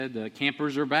The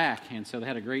campers are back, and so they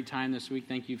had a great time this week.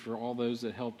 Thank you for all those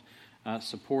that helped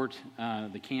support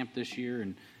the camp this year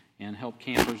and help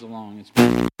campers along. It's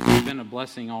been a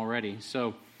blessing already.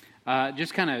 So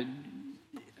just kind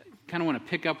of want to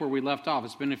pick up where we left off.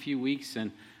 It's been a few weeks,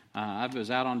 and I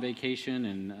was out on vacation,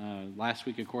 and last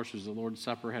week, of course, was the Lord's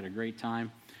Supper. Had a great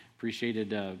time.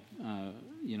 Appreciated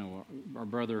our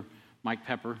brother Mike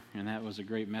Pepper, and that was a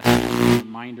great message, a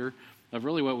reminder of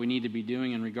really what we need to be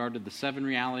doing in regard to the 7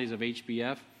 realities of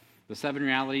HBF. The 7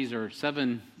 realities are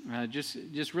 7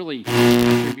 just really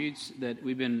attributes that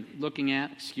we've been looking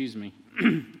at. Excuse me.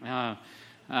 Had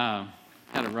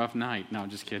a rough night. No,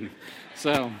 just kidding.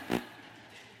 So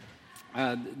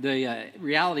the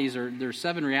realities there's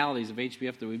 7 realities of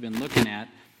HBF that we've been looking at,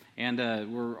 and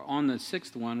we're on the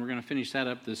 6th one. We're going to finish that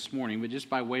up this morning, but just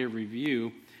by way of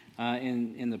review,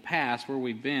 in the past where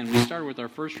we've been, we started with our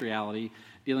first reality,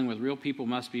 dealing with real people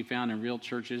must be found in real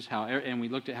churches, and we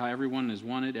looked at how everyone is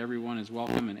wanted, everyone is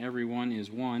welcome, and everyone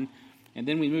is one. And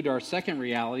then we moved to our second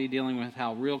reality, dealing with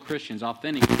how real Christians,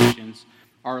 authentic Christians,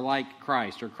 are like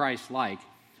Christ, or Christ-like.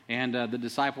 And the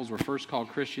disciples were first called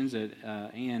Christians in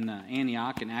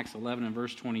Antioch in Acts 11 and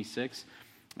verse 26.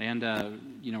 And,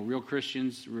 real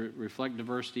Christians reflect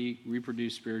diversity,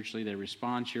 reproduce spiritually, they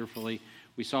respond cheerfully.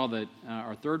 We saw that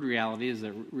our third reality is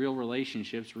that real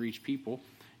relationships reach people.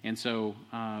 And so,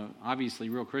 obviously,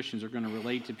 real Christians are going to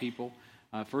relate to people.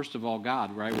 First of all,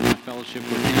 God, right? We're going to fellowship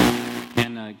with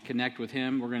Him and connect with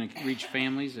Him. We're going to reach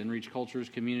families and reach cultures,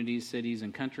 communities, cities,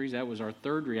 and countries. That was our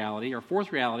third reality. Our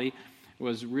fourth reality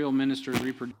was real ministers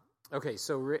reproduce. Okay,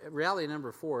 so reality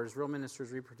number 4 is real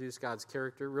ministers reproduce God's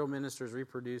character. Real ministers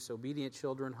reproduce obedient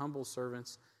children, humble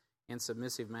servants, and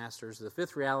submissive masters. The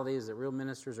fifth reality is that real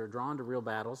ministers are drawn to real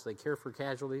battles. They care for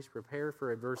casualties, prepare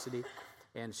for adversity,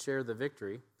 and share the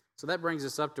victory. So that brings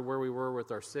us up to where we were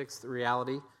with our sixth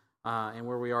reality and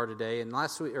where we are today. And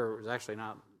last week, or it was actually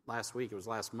not last week, it was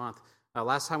last month.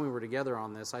 Last time we were together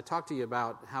on this, I talked to you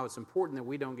about how it's important that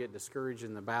we don't get discouraged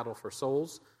in the battle for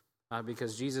souls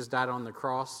because Jesus died on the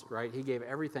cross, right? He gave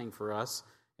everything for us.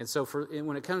 And so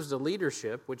when it comes to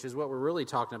leadership, which is what we're really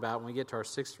talking about when we get to our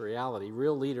sixth reality,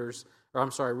 real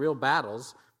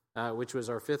battles, which was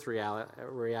our fifth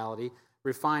reality,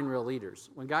 refine real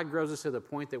leaders. When God grows us to the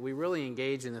point that we really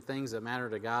engage in the things that matter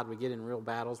to God, we get in real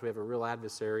battles, we have a real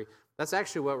adversary, that's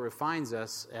actually what refines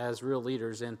us as real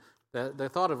leaders. And the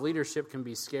thought of leadership can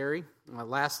be scary.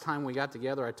 Last time we got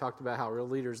together, I talked about how real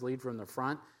leaders lead from the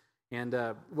front. And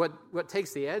what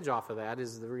takes the edge off of that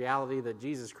is the reality that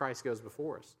Jesus Christ goes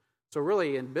before us. So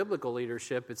really, in biblical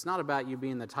leadership, it's not about you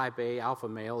being the type A alpha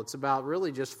male. It's about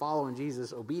really just following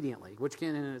Jesus obediently, which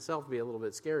can in itself be a little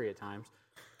bit scary at times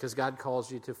because God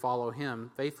calls you to follow Him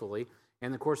faithfully.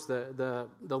 And, of course, the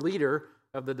leader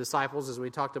of the disciples, as we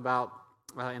talked about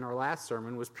in our last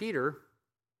sermon, was Peter.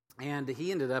 And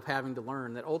he ended up having to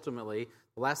learn that ultimately,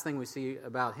 the last thing we see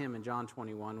about him in John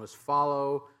 21 was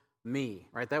follow me,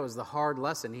 right? That was the hard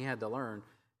lesson he had to learn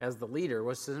as the leader,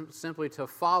 was simply to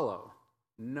follow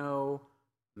no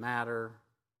matter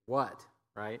what,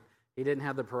 right? He didn't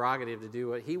have the prerogative to do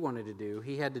what he wanted to do.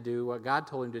 He had to do what God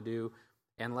told him to do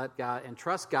and let God and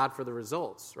trust God for the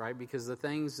results, right? Because the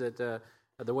things that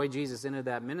the way Jesus ended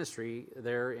that ministry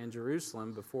there in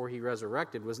Jerusalem before he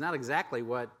resurrected was not exactly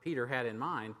what Peter had in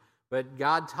mind, but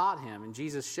God taught him, and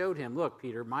Jesus showed him, look,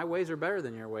 Peter, my ways are better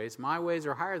than your ways. My ways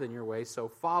are higher than your ways, so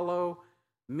follow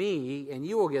me, and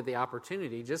you will get the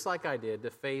opportunity, just like I did, to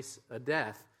face a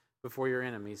death before your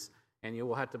enemies, and you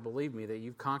will have to believe me that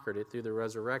you've conquered it through the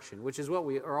resurrection, which is what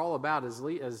we are all about as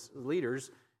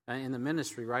leaders in the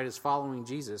ministry, right, is following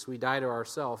Jesus. We die to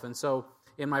ourselves. And so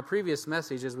in my previous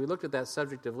message, as we looked at that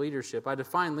subject of leadership, I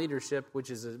defined leadership, which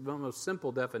is the most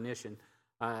simple definition.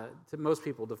 To most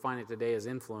people define it today as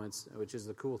influence, which is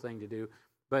the cool thing to do.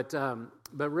 But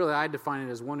really, I define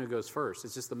it as one who goes first.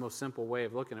 It's just the most simple way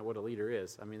of looking at what a leader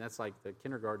is. I mean, that's like the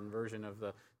kindergarten version of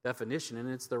the definition, and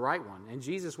it's the right one. And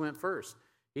Jesus went first.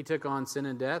 He took on sin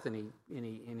and death, and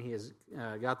he has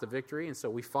got the victory, and so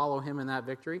we follow him in that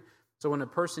victory. So when a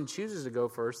person chooses to go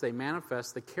first, they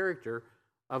manifest the character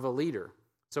of a leader.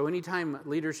 So anytime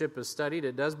leadership is studied,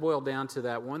 it does boil down to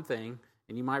that one thing,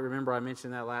 and you might remember I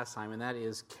mentioned that last time, and that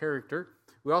is character.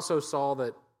 We also saw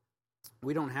that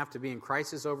we don't have to be in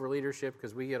crisis over leadership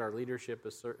because we get our leadership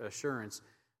assurance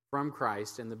from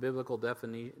Christ, and the biblical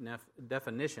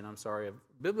definition of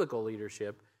biblical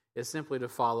leadership is simply to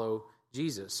follow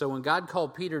Jesus. So when God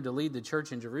called Peter to lead the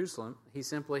church in Jerusalem, he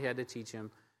simply had to teach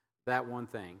him that one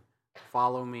thing.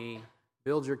 Follow me,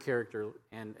 build your character,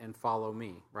 and follow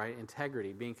me, right?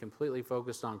 Integrity, being completely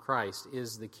focused on Christ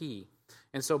is the key.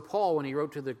 And so Paul, when he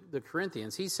wrote to the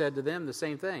Corinthians, he said to them the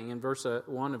same thing in verse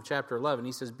 1 of chapter 11.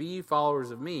 He says, "Be ye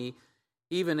followers of me,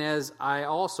 even as I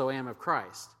also am of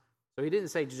Christ." So he didn't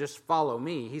say just follow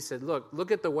me. He said,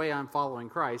 look at the way I'm following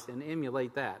Christ and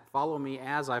emulate that. Follow me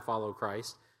as I follow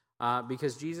Christ,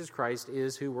 because Jesus Christ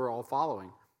is who we're all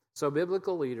following. So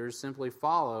biblical leaders simply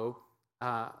follow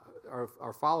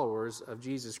are followers of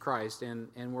Jesus Christ,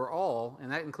 and we're all,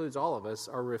 and that includes all of us,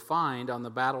 are refined on the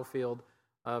battlefield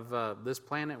of this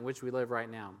planet in which we live right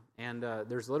now. And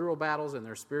there's literal battles and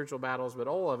there's spiritual battles, but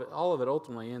all of it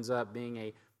ultimately ends up being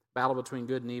a battle between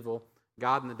good and evil,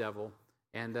 God and the devil.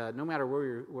 And no matter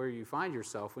where you find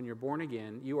yourself, when you're born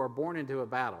again, you are born into a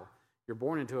battle. You're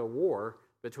born into a war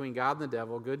between God and the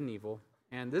devil, good and evil.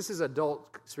 And this is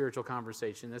adult spiritual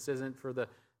conversation. This isn't for the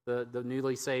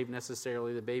newly saved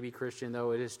necessarily, the baby Christian,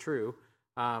 though it is true.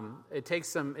 It takes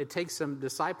some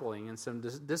discipling and some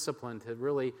discipline to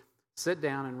really sit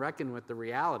down and reckon with the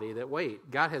reality that,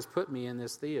 wait, God has put me in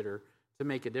this theater to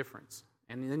make a difference.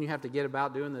 And then you have to get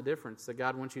about doing the difference that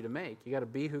God wants you to make. You got to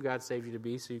be who God saved you to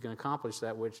be so you can accomplish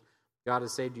that which God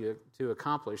has saved you to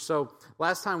accomplish. So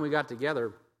last time we got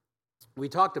together, we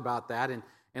talked about that,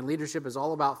 and leadership is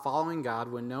all about following God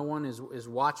when no one is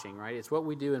watching, right? It's what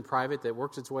we do in private that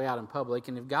works its way out in public.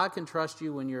 And if God can trust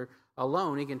you when you're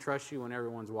alone, He can trust you when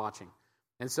everyone's watching.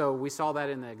 And so we saw that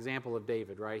in the example of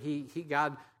David, right?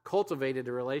 God cultivated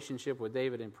a relationship with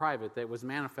David in private that was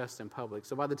manifest in public.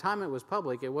 So by the time it was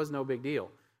public, it was no big deal,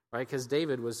 right? Because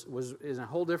David was in a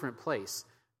whole different place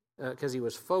because he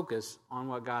was focused on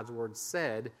what God's word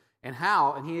said and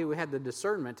he had the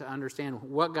discernment to understand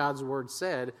what God's word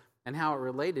said and how it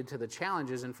related to the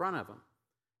challenges in front of him.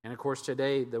 And of course,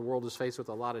 today the world is faced with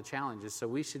a lot of challenges, so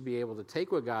we should be able to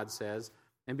take what God says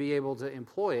and be able to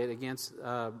employ it against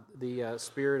the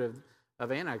spirit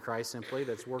of Antichrist simply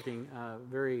that's working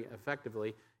very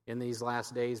effectively in these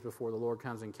last days before the Lord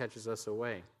comes and catches us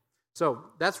away. So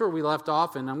that's where we left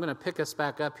off, and I'm going to pick us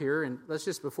back up here. And let's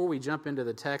just, before we jump into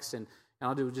the text, and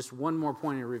I'll do just one more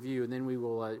point of review, and then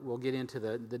we'll get into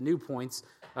the new points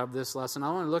of this lesson.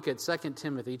 I want to look at 2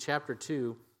 Timothy chapter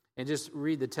 2 and just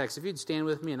read the text. If you'd stand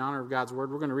with me in honor of God's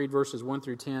word, we're going to read verses 1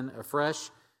 through 10 afresh,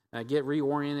 get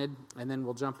reoriented, and then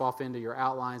we'll jump off into your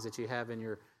outlines that you have in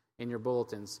your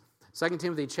bulletins. 2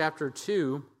 Timothy chapter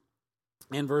 2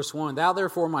 and verse 1, "Thou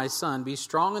therefore, my son, be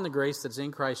strong in the grace that's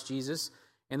in Christ Jesus,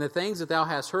 and the things that thou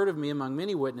hast heard of me among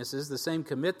many witnesses, the same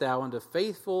commit thou unto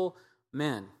faithful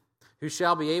men, who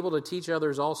shall be able to teach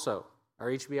others also." Our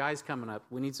HBI is coming up.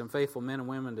 We need some faithful men and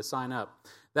women to sign up.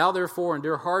 "Thou therefore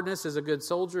endure hardness as a good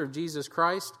soldier of Jesus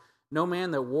Christ. No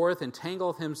man that warreth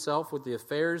entangleth himself with the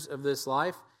affairs of this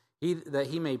life, that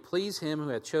he may please him who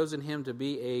hath chosen him to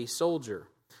be a soldier.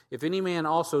 If any man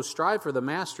also strive for the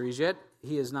masteries, yet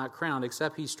he is not crowned,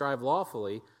 except he strive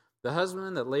lawfully. The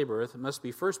husbandman that laboreth must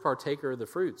be first partaker of the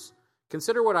fruits.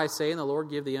 Consider what I say, and the Lord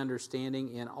give thee understanding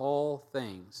in all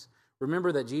things.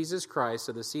 Remember that Jesus Christ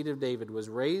of the seed of David was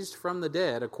raised from the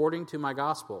dead according to my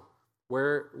gospel,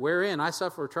 wherein I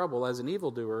suffer trouble as an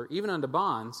evildoer, even unto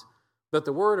bonds, but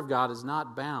the word of God is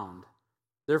not bound.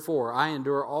 Therefore I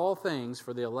endure all things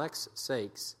for the elect's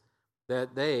sakes,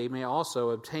 that they may also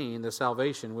obtain the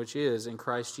salvation which is in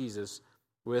Christ Jesus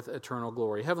with eternal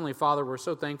glory." Heavenly Father, we're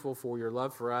so thankful for your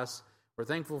love for us. We're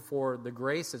thankful for the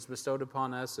grace that's bestowed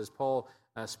upon us as Paul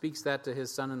speaks that to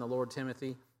his son in the Lord,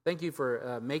 Timothy. Thank you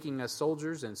for making us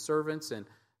soldiers and servants and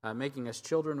making us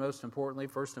children, most importantly,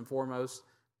 first and foremost.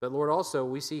 But Lord, also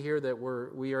we see here that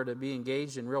we are to be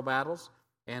engaged in real battles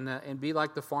and be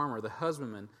like the farmer, the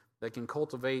husbandman that can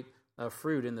cultivate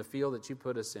fruit in the field that you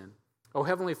put us in. Oh,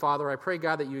 Heavenly Father, I pray,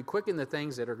 God, that you would quicken the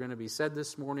things that are going to be said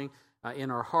this morning in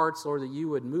our hearts, Lord, that you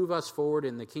would move us forward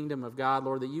in the kingdom of God,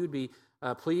 Lord, that you would be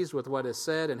pleased with what is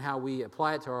said and how we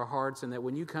apply it to our hearts, and that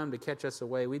when you come to catch us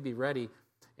away, we'd be ready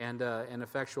and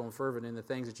effectual and fervent in the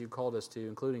things that you've called us to,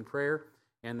 including prayer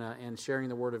and sharing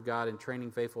the word of God and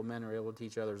training faithful men who are able to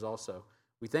teach others also.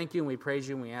 We thank you and we praise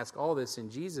you and we ask all this in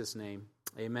Jesus' name.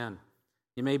 Amen.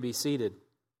 You may be seated.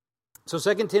 So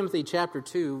 2 Timothy chapter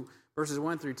 2, verses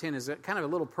 1 through 10 is kind of a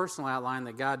little personal outline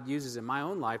that God uses in my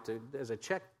own life as a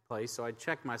check place. So I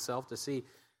check myself to see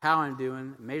how I'm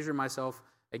doing, measure myself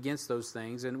against those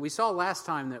things. And we saw last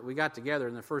time that we got together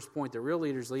in the first point that real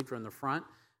leaders lead from the front.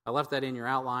 I left that in your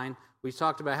outline. We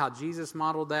talked about how Jesus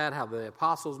modeled that, how the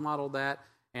apostles modeled that,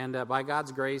 and by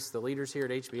God's grace, the leaders here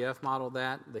at HBF modeled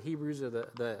that. The heroes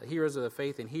of the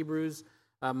faith in Hebrews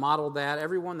modeled that.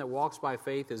 Everyone that walks by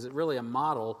faith is really a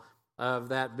model of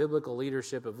that biblical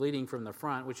leadership of leading from the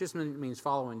front, which just means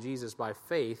following Jesus by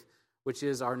faith, which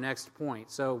is our next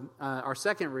point. So our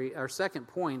second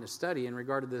point of study in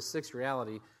regard to this sixth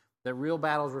reality That real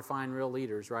battles refine real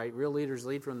leaders, right? Real leaders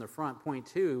lead from the front. Point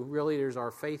 2, real leaders are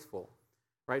faithful,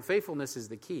 right? Faithfulness is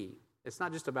the key. It's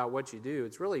not just about what you do.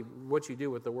 It's really what you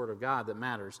do with the Word of God that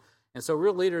matters. And so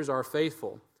real leaders are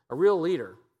faithful. A real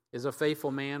leader is a faithful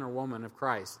man or woman of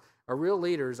Christ. Our real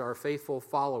leaders are faithful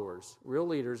followers. Real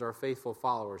leaders are faithful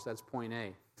followers. That's point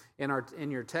A. In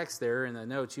your text there, in the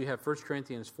notes, you have 1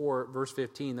 Corinthians 4, verse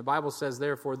 15. The Bible says,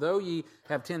 "Therefore, though ye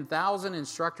have 10,000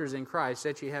 instructors in Christ,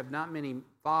 yet ye have not many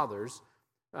fathers,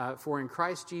 for in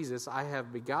Christ Jesus I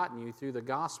have begotten you through the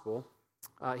gospel."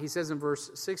 He says in verse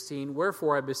 16,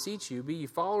 "Wherefore I beseech you, be ye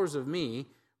followers of me,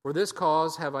 for this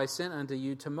cause have I sent unto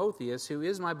you Timotheus, who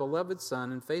is my beloved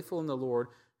son and faithful in the Lord,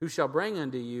 who shall bring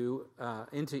you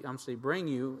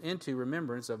into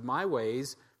remembrance of my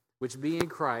ways, which be in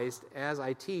Christ, as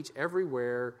I teach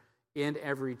everywhere in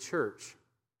every church."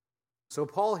 So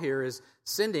Paul here is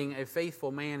sending a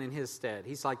faithful man in his stead.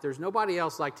 He's like, there's nobody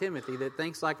else like Timothy that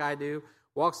thinks like I do,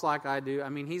 walks like I do. I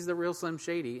mean, he's the real Slim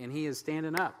Shady, and he is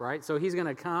standing up, right? So he's going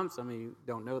to come. Some of you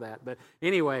don't know that. But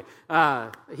anyway,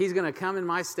 he's going to come in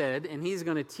my stead, and he's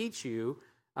going to teach you.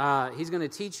 He's going to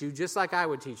teach you just like I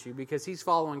would teach you, because he's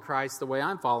following Christ the way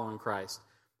I'm following Christ.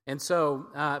 And so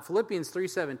Philippians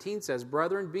 3:17 says,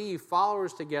 "Brethren, be ye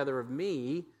followers together of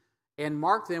me, and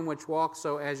mark them which walk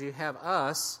so as you have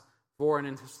us for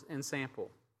an ensample."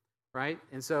 Right?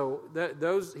 And so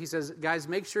those, he says, guys,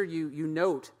 make sure you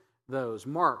note those,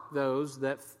 mark those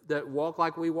that walk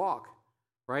like we walk,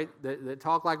 right? That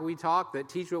talk like we talk, that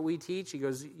teach what we teach. He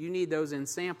goes, you need those in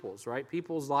samples, right?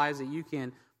 People's lives that you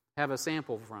can have a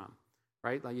sample from,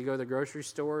 right? Like you go to the grocery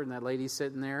store and that lady's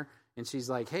sitting there and she's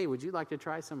like, "Hey, would you like to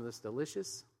try some of this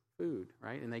delicious food?"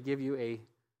 Right? And they give you a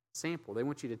sample. They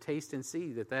want you to taste and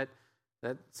see that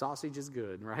sausage is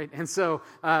good, right? And so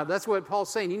that's what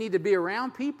Paul's saying. You need to be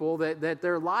around people that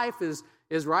their life is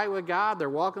right with God, they're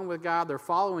walking with God, they're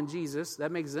following Jesus.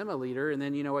 That makes them a leader, and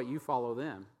then you know what? You follow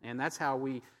them. And that's how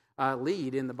we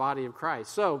lead in the body of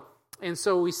Christ. So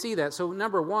we see that. So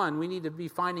number one, we need to be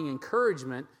finding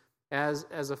encouragement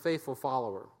as a faithful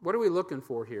follower. What are we looking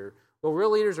for here? Well,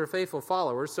 real leaders are faithful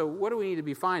followers, so what do we need to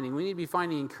be finding? We need to be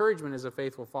finding encouragement as a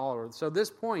faithful follower. So this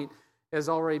point has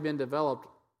already been developed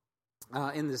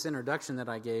in this introduction that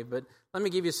I gave, but let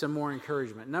me give you some more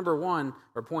encouragement. Number one,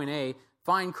 or point A,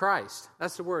 find Christ.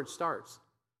 That's where it starts.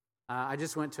 I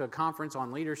just went to a conference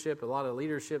on leadership, a lot of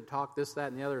leadership talk, this,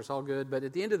 that, and the other. It's all good, but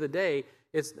at the end of the day,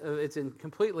 it's in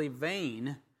completely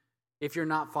vain if you're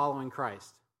not following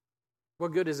Christ.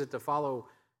 What good is it to follow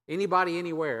anybody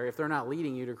anywhere if they're not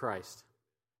leading you to Christ?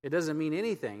 It doesn't mean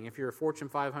anything if you're a Fortune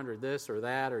 500 this or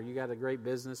that, or you got a great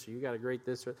business, or you got a great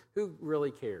this. Who really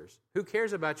cares? Who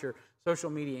cares about your social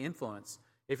media influence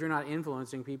if you're not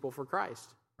influencing people for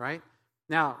Christ, right?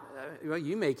 Now,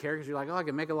 you may care because you're like, I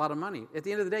can make a lot of money. At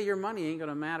the end of the day, your money ain't going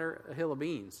to matter a hill of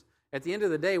beans. At the end of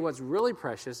the day, what's really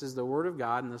precious is the Word of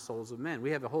God and the souls of men.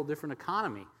 We have a whole different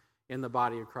economy in the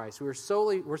body of Christ. We're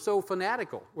so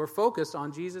fanatical. We're focused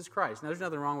on Jesus Christ. Now, there's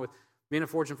nothing wrong with being a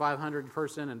Fortune 500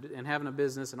 person and having a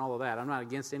business and all of that. I'm not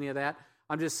against any of that.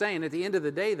 I'm just saying, at the end of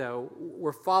the day, though,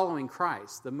 we're following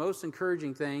Christ. The most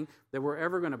encouraging thing that we're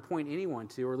ever going to point anyone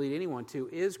to or lead anyone to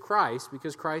is Christ,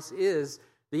 because Christ is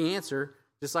the answer.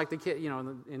 Just like the kid,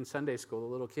 in Sunday school, the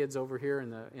little kids over here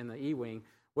in the E-wing.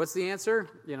 What's the answer?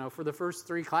 For the first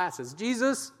 3 classes,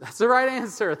 Jesus. That's the right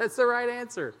answer. That's the right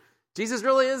answer. Jesus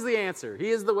really is the answer. He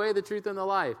is the way, the truth, and the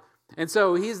life. And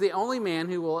so he's the only man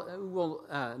who will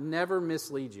never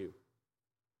mislead you.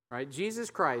 Right?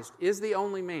 Jesus Christ is the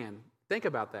only man. Think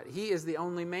about that. He is the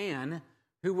only man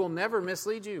who will never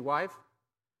mislead you, wife.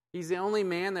 He's the only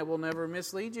man that will never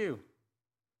mislead you.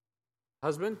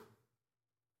 Husband.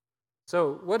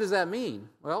 So what does that mean?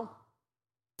 Well,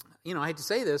 I hate to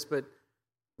say this, but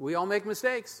we all make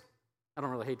mistakes. I don't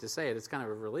really hate to say it. It's kind of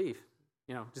a relief.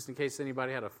 Just in case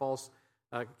anybody had a false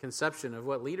conception of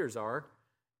what leaders are.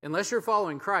 Unless you're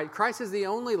following Christ, Christ is the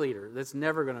only leader that's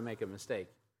never going to make a mistake.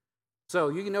 So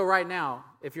you can know right now,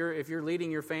 if you're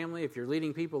leading your family, if you're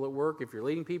leading people at work, if you're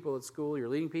leading people at school, you're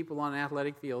leading people on an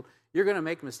athletic field, you're going to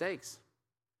make mistakes.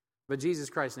 But Jesus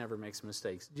Christ never makes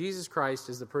mistakes. Jesus Christ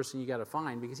is the person you got to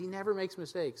find because he never makes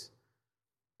mistakes.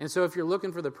 And so if you're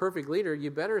looking for the perfect leader, you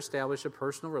better establish a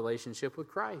personal relationship with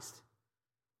Christ.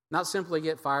 Not simply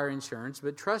get fire insurance,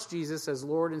 but trust Jesus as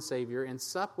Lord and Savior and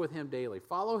sup with him daily.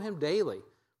 Follow him daily.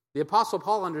 The Apostle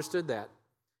Paul understood that.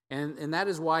 And that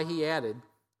is why he added,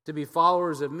 to be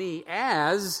followers of me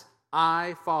as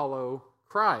I follow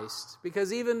Christ.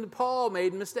 Because even Paul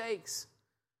made mistakes.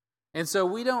 And so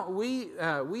we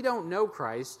don't know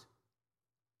Christ.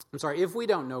 If we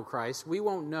don't know Christ, we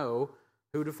won't know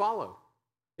who to follow.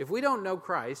 If we don't know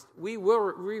Christ, we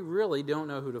really don't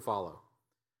know who to follow.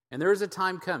 And there is a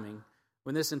time coming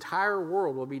when this entire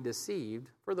world will be deceived,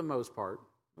 for the most part.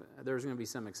 There's going to be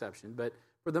some exception, but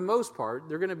for the most part,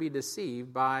 they're going to be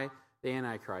deceived by the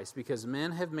Antichrist because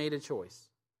men have made a choice,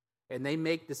 and they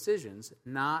make decisions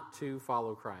not to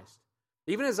follow Christ.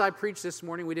 Even as I preached this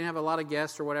morning, we didn't have a lot of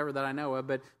guests or whatever that I know of,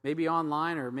 but maybe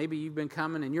online or maybe you've been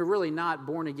coming and you're really not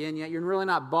born again yet. You're really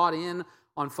not bought in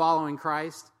on following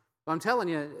Christ. But I'm telling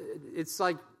you, it's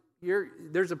like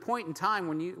there's a point in time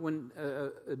when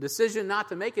a decision not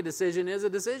to make a decision is a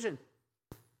decision.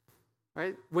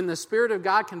 Right? When the Spirit of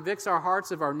God convicts our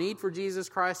hearts of our need for Jesus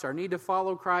Christ, our need to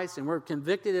follow Christ, and we're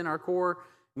convicted in our core,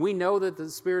 we know that the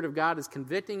Spirit of God is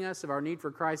convicting us of our need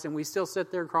for Christ, and we still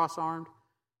sit there cross-armed.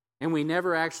 And we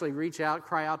never actually reach out,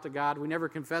 cry out to God. We never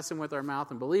confess Him with our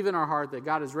mouth and believe in our heart that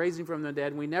God is raising from the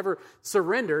dead. And we never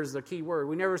surrender is the key word.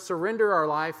 We never surrender our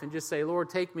life and just say,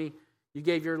 Lord, take me. You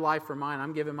gave your life for mine.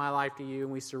 I'm giving my life to you.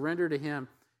 And we surrender to Him.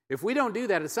 If we don't do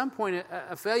that, at some point,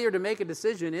 a failure to make a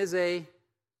decision is a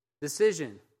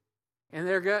decision. And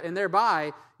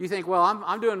thereby, you think, well,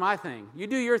 I'm doing my thing. You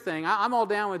do your thing. I'm all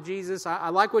down with Jesus. I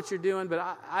like what you're doing,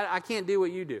 but I can't do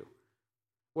what you do.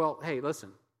 Well, hey, listen.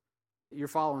 You're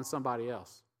following somebody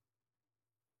else.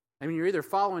 I mean, you're either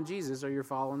following Jesus or you're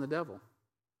following the devil.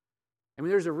 I mean,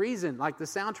 there's a reason, like the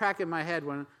soundtrack in my head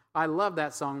when I love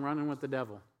that song, Running with the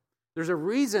Devil. There's a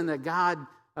reason that God,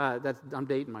 I'm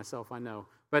dating myself, I know.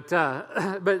 But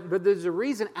there's a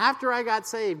reason after I got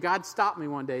saved, God stopped me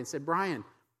one day and said, Brian,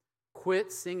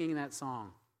 quit singing that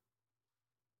song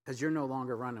because you're no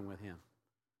longer running with Him.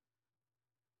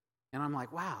 And I'm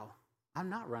like, wow, I'm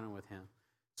not running with Him.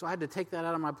 So I had to take that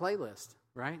out of my playlist,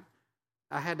 right?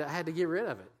 I had to get rid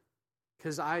of it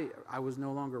because I was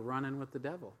no longer running with the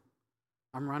devil.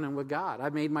 I'm running with God. I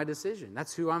made my decision.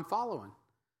 That's who I'm following.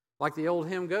 Like the old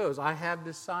hymn goes, I have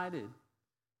decided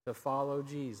to follow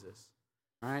Jesus.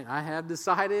 All right? I have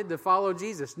decided to follow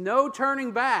Jesus. No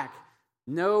turning back.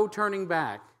 No turning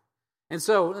back. And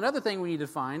so another thing we need to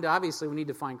find, obviously we need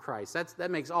to find Christ.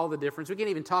 That makes all the difference. We can't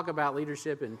even talk about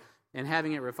leadership and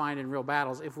having it refined in real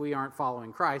battles if we aren't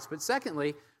following Christ. But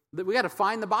secondly, we got to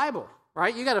find the Bible,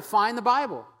 right? You got to find the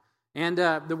Bible. And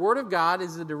the Word of God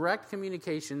is the direct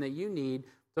communication that you need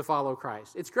to follow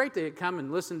Christ. It's great to come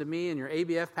and listen to me and your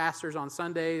ABF pastors on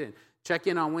Sunday and check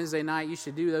in on Wednesday night. You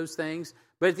should do those things.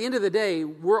 But at the end of the day,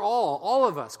 we're all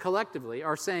of us collectively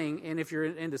are saying, and if you're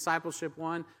in Discipleship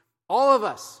 1, all of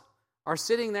us are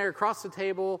sitting there across the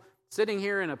table, sitting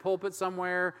here in a pulpit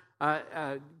somewhere,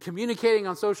 communicating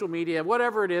on social media,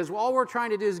 whatever it is, all we're trying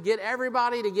to do is get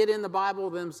everybody to get in the Bible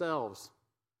themselves,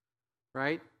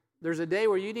 right? There's a day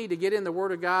where you need to get in the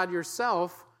Word of God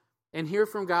yourself and hear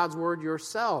from God's Word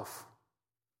yourself.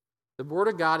 The Word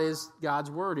of God is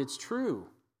God's Word. It's true.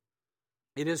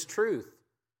 It is truth.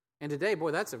 And today,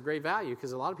 boy, that's of great value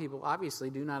because a lot of people obviously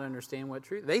do not understand what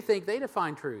truth. They think they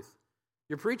define truth.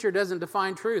 Your preacher doesn't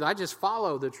define truth. I just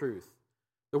follow the truth.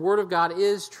 The Word of God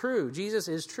is true. Jesus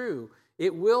is true.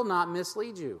 It will not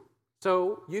mislead you.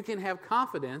 So you can have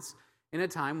confidence in a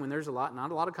time when there's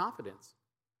not a lot of confidence.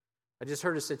 I just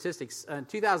heard a statistic. In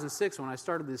 2006, when I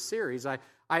started this series,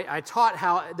 I taught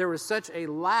how there was such a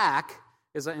lack,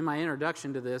 in my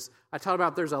introduction to this, I taught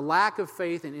about there's a lack of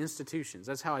faith in institutions.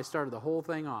 That's how I started the whole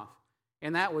thing off.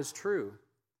 And that was true.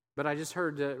 But I just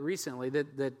heard recently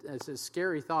that it's a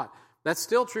scary thought. That's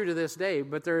still true to this day,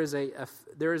 but there is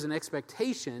an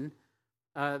expectation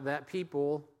that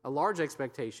people, a large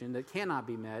expectation that cannot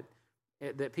be met,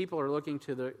 that people are looking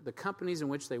to the companies in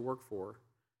which they work for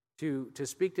to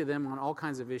speak to them on all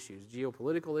kinds of issues,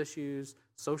 geopolitical issues,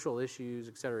 social issues,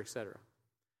 et cetera, et cetera.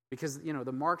 Because,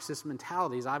 the Marxist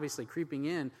mentality is obviously creeping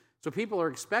in, so people are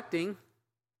expecting,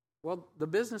 the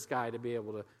business guy to be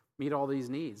able to meet all these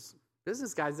needs.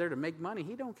 Business guy's there to make money.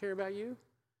 He don't care about you.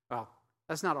 Well,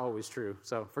 that's not always true,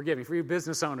 so forgive me. For you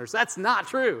business owners, that's not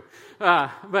true.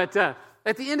 But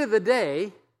at the end of the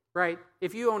day, right,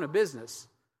 if you own a business,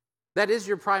 that is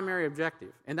your primary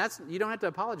objective. And you don't have to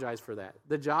apologize for that.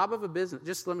 The job of a business,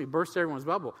 just let me burst everyone's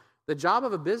bubble. The job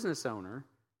of a business owner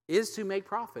is to make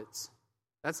profits.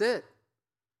 That's it.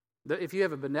 If you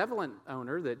have a benevolent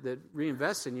owner that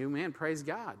reinvests in you, man, praise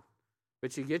God.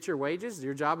 But you get your wages,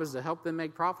 your job is to help them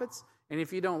make profits. And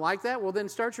if you don't like that, well, then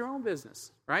start your own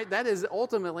business, right? That is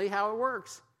ultimately how it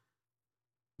works.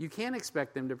 You can't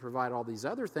expect them to provide all these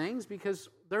other things because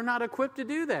they're not equipped to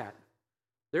do that.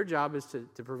 Their job is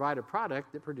to provide a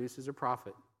product that produces a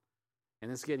profit. And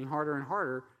it's getting harder and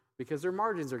harder because their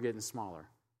margins are getting smaller.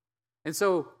 And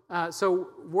so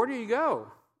where do you go?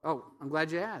 Oh, I'm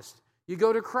glad you asked. You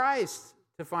go to Christ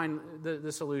to find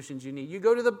the solutions you need. You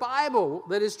go to the Bible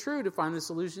that is true to find the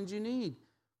solutions you need.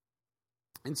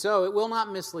 And so it will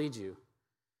not mislead you.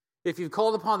 If you've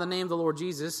called upon the name of the Lord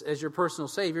Jesus as your personal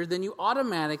Savior, then you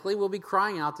automatically will be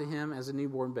crying out to Him as a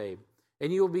newborn babe.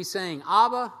 And you will be saying,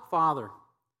 Abba, Father.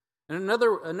 And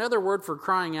another word for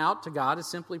crying out to God is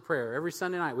simply prayer. Every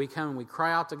Sunday night we come and we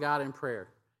cry out to God in prayer.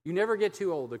 You never get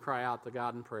too old to cry out to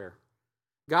God in prayer.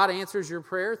 God answers your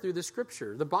prayer through the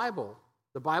Scripture, the Bible.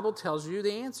 The Bible tells you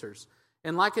the answers.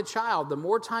 And like a child, the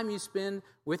more time you spend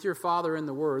with your Father in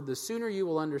the Word, the sooner you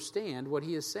will understand what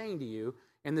He is saying to you,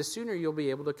 and the sooner you'll be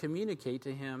able to communicate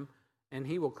to Him, and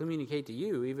He will communicate to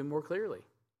you even more clearly.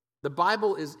 The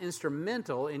Bible is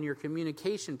instrumental in your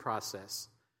communication process.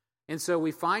 And so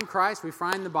we find Christ, we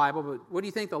find the Bible, but what do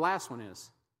you think the last one is?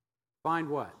 Find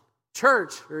what?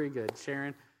 Church. Very good,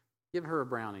 Sharon. Give her a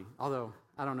brownie, although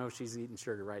I don't know if she's eating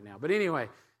sugar right now. But anyway,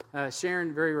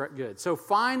 Sharon, very good. So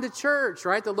find the church,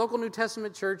 right? The local New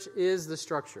Testament church is the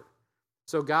structure.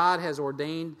 So God has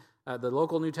ordained the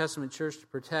local New Testament church to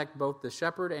protect both the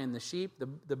shepherd and the sheep.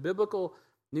 The biblical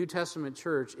New Testament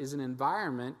church is an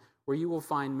environment where you will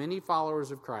find many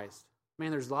followers of Christ.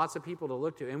 Man, there's lots of people to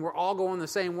look to. And we're all going the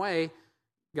same way,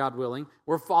 God willing.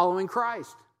 We're following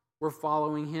Christ. We're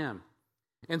following Him.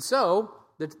 And so,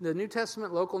 the New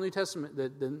Testament, local New Testament,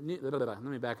 let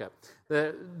me back up.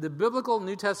 The biblical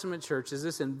New Testament church is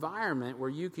this environment where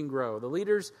you can grow. The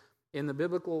leaders in the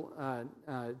biblical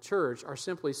church are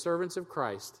simply servants of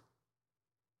Christ.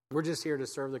 We're just here to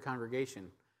serve the congregation.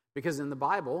 Because in the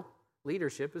Bible,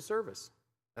 leadership is service.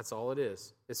 That's all it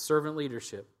is. It's servant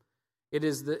leadership. It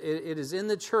is in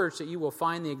the church that you will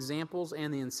find the examples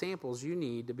and the ensamples you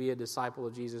need to be a disciple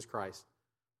of Jesus Christ.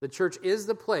 The church is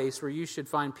the place where you should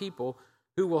find people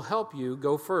who will help you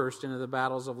go first into the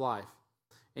battles of life.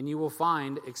 And you will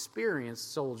find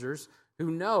experienced soldiers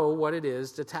who know what it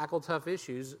is to tackle tough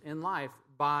issues in life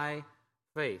by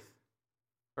faith.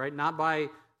 Right? Not by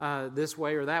this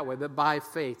way or that way, but by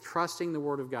faith, trusting the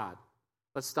Word of God.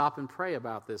 Let's stop and pray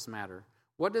about this matter.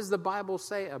 What does the Bible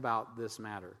say about this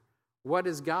matter? What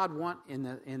does God want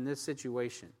in this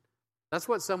situation? That's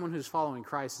what someone who's following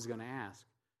Christ is going to ask.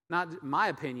 Not my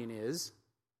opinion is,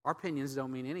 our opinions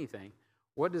don't mean anything.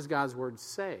 What does God's Word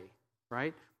say,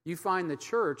 right? You find the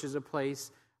church is a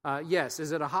place, yes,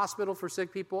 is it a hospital for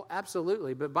sick people?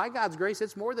 Absolutely. But by God's grace,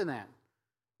 it's more than that.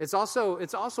 It's also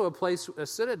a place, a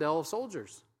citadel of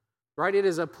soldiers, right? It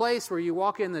is a place where you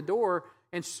walk in the door,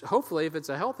 and hopefully, if it's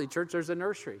a healthy church, there's a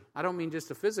nursery. I don't mean just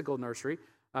a physical nursery.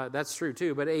 That's true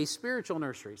too, but a spiritual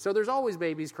nursery. So there's always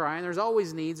babies crying. There's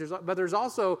always needs. But there's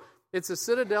also, it's a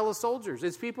citadel of soldiers.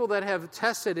 It's people that have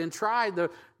tested and tried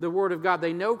the Word of God.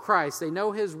 They know Christ. They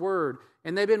know His Word.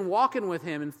 And they've been walking with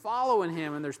Him and following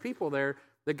Him. And there's people there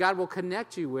that God will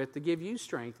connect you with to give you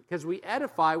strength. Because we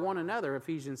edify one another,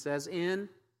 Ephesians says, in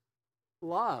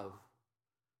love.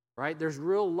 Right? There's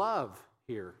real love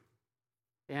here.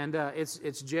 And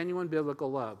it's genuine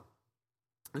biblical love.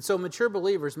 And so mature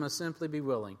believers must simply be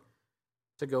willing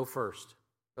to go first.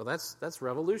 So that's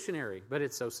revolutionary, but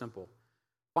it's so simple.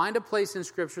 Find a place in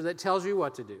Scripture that tells you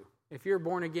what to do. If you're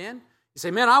born again, you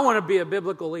say, man, I want to be a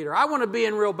biblical leader. I want to be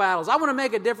in real battles. I want to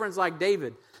make a difference like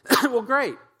David. Well,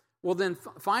 great. Well, then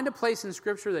find a place in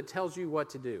Scripture that tells you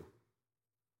what to do.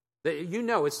 That you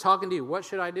know it's talking to you. What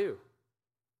should I do?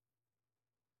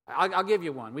 I'll give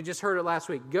you one. We just heard it last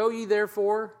week. Go ye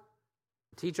therefore,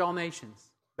 teach all nations,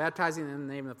 baptizing them in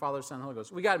the name of the Father, Son, and Holy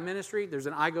Ghost. We got ministry. There's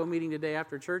an I Go meeting today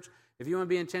after church. If you want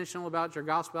to be intentional about your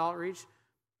gospel outreach,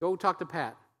 go talk to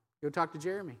Pat. Go talk to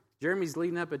Jeremy. Jeremy's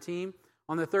leading up a team.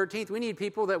 On the 13th, we need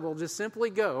people that will just simply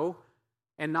go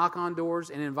and knock on doors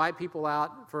and invite people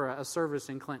out for a service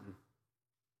in Clinton.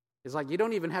 It's like you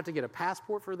don't even have to get a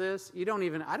passport for this. I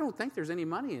don't think there's any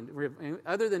money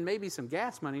other than maybe some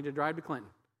gas money to drive to Clinton.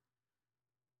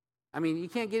 I mean, you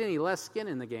can't get any less skin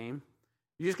in the game.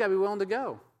 You just got to be willing to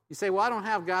go. You say, well, I don't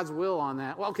have God's will on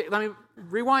that. Well, okay, let me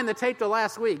rewind the tape to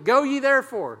last week. Go ye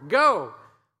therefore. Go.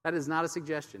 That is not a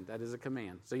suggestion. That is a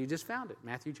command. So you just found it.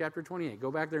 Matthew chapter 28.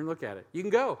 Go back there and look at it. You can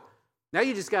go. Now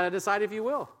you just got to decide if you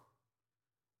will.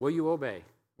 Will you obey?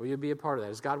 Will you be a part of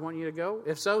that? Does God want you to go?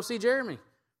 If so, see Jeremy.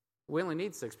 We only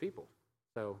need 6 people.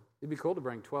 So it'd be cool to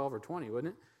bring 12 or 20,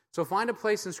 wouldn't it? So find a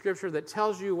place in Scripture that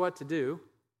tells you what to do.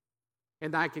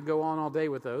 And I could go on all day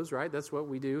with those, right? That's what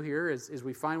we do here is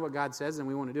we find what God says and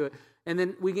we want to do it. And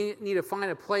then we need to find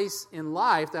a place in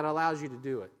life that allows you to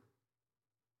do it.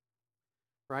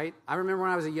 Right? I remember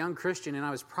when I was a young Christian and I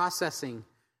was processing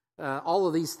all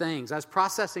of these things. I was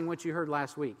processing what you heard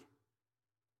last week.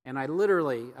 And I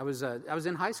was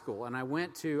in high school and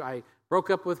I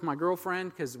broke up with my girlfriend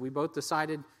because we both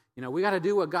decided, we got to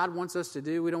do what God wants us to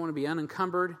do. We don't want to be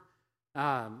unencumbered.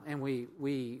 And me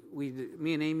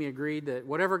and Amy agreed that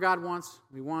whatever God wants,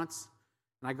 we want.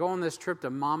 And I go on this trip to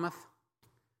Monmouth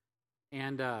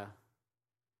and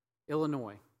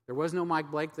Illinois. There was no Mike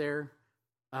Blake there.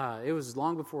 It was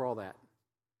long before all that.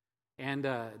 And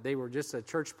they were just a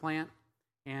church plant.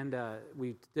 And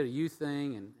we did a youth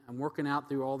thing, and I'm working out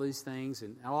through all these things.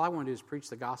 And all I want to do is preach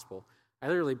the gospel. I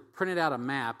literally printed out a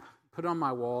map, put it on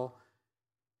my wall.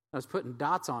 I was putting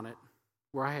dots on it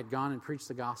where I had gone and preached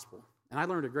the gospel. And I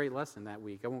learned a great lesson that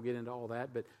week. I won't get into all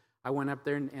that, but I went up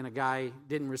there and a guy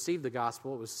didn't receive the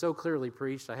gospel. It was so clearly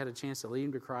preached. I had a chance to lead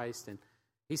him to Christ, and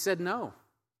he said no.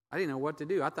 I didn't know what to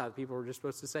do. I thought people were just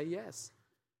supposed to say yes.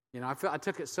 I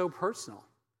took it so personal.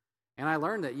 And I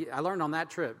learned on that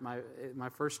trip, my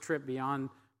first trip beyond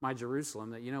my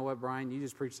Jerusalem, that you know what, Brian, you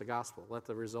just preach the gospel. Let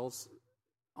the results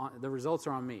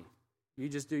are on me. You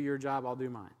just do your job, I'll do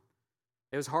mine.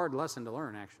 It was a hard lesson to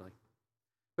learn, actually.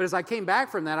 But as I came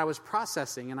back from that, I was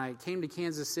processing, and I came to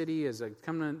Kansas City as I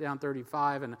coming down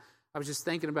 35, and I was just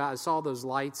thinking about, I saw those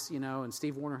lights, and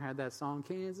Steve Warner had that song,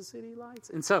 Kansas City Lights.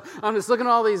 And so I'm just looking at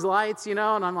all these lights, and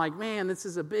I'm like, man, this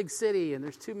is a big city, and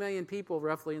there's 2 million people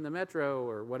roughly in the metro,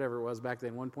 or whatever it was back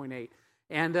then, 1.8.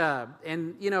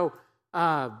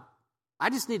 I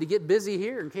just need to get busy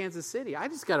here in Kansas City. I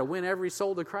just got to win every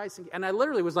soul to Christ. And I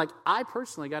literally was like, I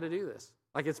personally got to do this.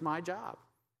 Like, it's my job.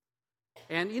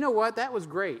 And you know what? That was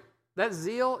great. That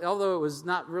zeal, although it was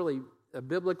not really a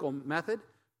biblical method,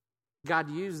 God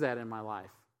used that in my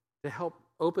life to help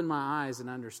open my eyes and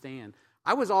understand.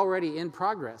 I was already in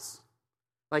progress.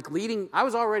 I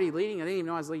was already leading. I didn't even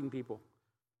know I was leading people.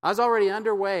 I was already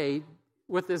underway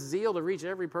with this zeal to reach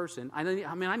every person. I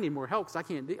need more help because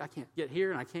I can't get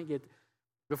here and I can't get...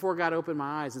 Before God opened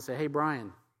my eyes and said, hey,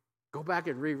 Brian, go back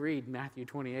and reread Matthew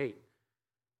 28.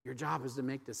 Your job is to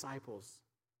make disciples.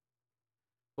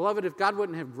 Beloved, if God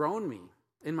wouldn't have grown me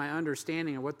in my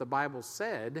understanding of what the Bible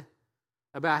said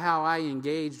about how I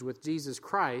engaged with Jesus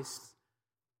Christ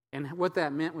and what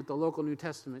that meant with the local New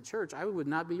Testament church, I would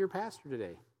not be your pastor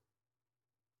today.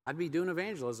 I'd be doing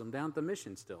evangelism down at the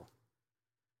mission still.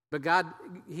 But God,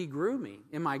 He grew me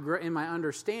in my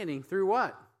understanding through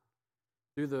what?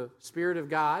 Through the Spirit of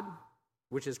God,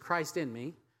 which is Christ in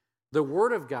me, the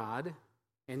Word of God,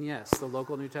 and yes, the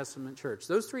local New Testament church.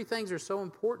 Those three things are so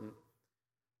important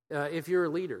if you're a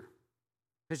leader,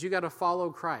 because you got to follow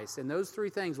Christ, and those three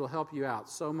things will help you out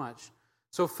so much.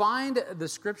 So find the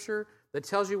Scripture that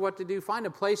tells you what to do. Find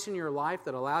a place in your life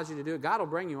that allows you to do it. God will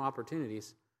bring you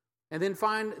opportunities. And then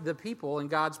find the people in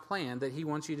God's plan that He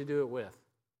wants you to do it with.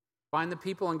 Find the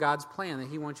people in God's plan that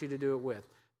He wants you to do it with.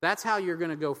 That's how you're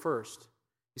going to go first.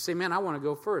 You say, man, I want to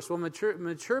go first. Well,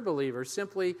 mature believers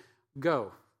simply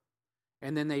go.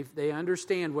 And then they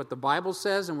understand what the Bible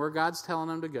says and where God's telling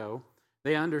them to go.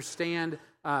 They understand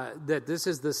that this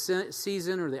is the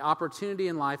season or the opportunity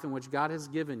in life in which God has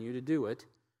given you to do it.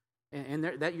 And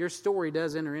that your story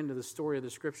does enter into the story of the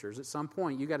Scriptures. At some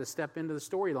point, you got to step into the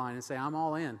storyline and say, I'm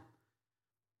all in.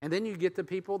 And then you get the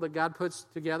people that God puts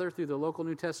together through the local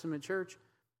New Testament church,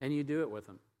 and you do it with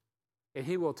them. And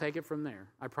He will take it from there,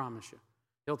 I promise you.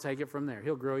 He'll take it from there.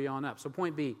 He'll grow you on up. So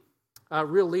point B,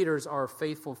 real leaders are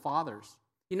faithful fathers.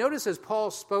 You notice as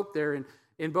Paul spoke there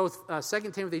in both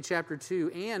 2 Timothy chapter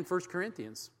 2 and 1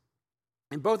 Corinthians,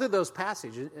 in both of those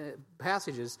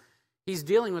passages, he's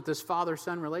dealing with this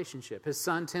father-son relationship, his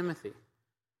son Timothy.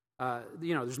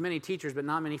 There's many teachers, but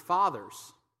not many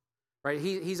fathers. Right?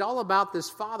 He's all about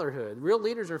this fatherhood. Real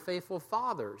leaders are faithful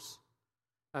fathers.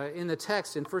 In the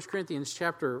text in 1 Corinthians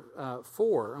chapter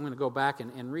 4, I'm going to go back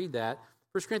and read that.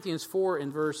 1 Corinthians 4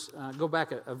 in go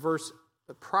back a verse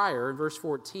prior, in verse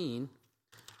 14.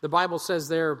 The Bible says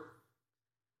there,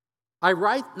 I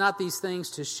write not these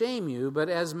things to shame you, but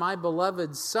as my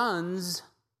beloved sons,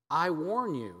 I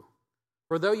warn you.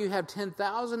 For though you have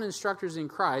 10,000 instructors in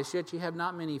Christ, yet you have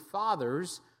not many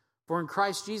fathers, for in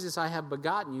Christ Jesus I have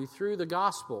begotten you through the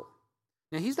gospel.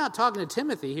 Now, he's not talking to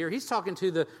Timothy here. He's talking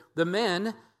to the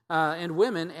men and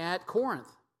women at Corinth.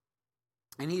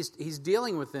 And he's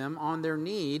dealing with them on their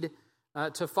need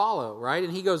to follow, right?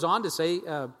 And he goes on to say,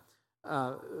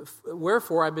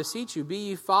 wherefore I beseech you, be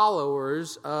ye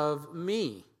followers of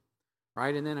me,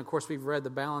 right? And then, of course, we've read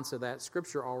the balance of that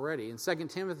scripture already. In 2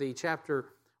 Timothy chapter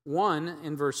 1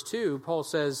 in verse 2, Paul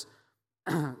says,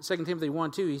 2 Timothy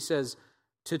 1:2, he says,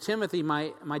 to Timothy,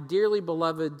 my dearly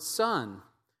beloved son,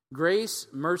 grace,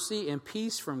 mercy, and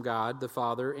peace from God the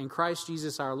Father in Christ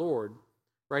Jesus our Lord.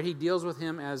 Right? He deals with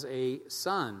him as a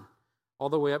son all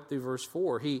the way up through verse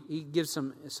 4. He gives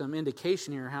some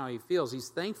indication here how he feels. He's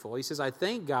thankful. He says, I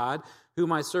thank God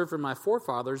whom I served from my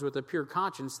forefathers with a pure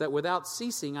conscience, that without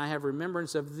ceasing I have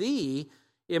remembrance of thee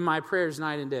in my prayers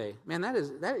night and day. Man,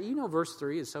 verse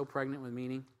 3 is so pregnant with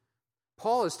meaning.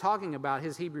 Paul is talking about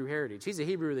his Hebrew heritage. He's a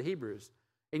Hebrew of the Hebrews.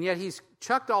 And yet he's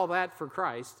chucked all that for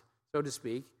Christ, so to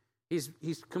speak. He's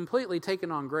completely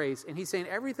taken on grace, and he's saying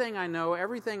everything I know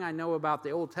about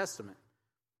the Old Testament,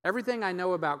 everything I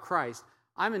know about Christ,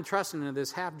 I'm entrusting to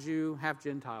this half Jew, half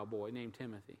Gentile boy named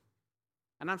Timothy.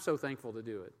 And I'm so thankful to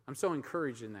do it. I'm so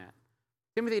encouraged in that.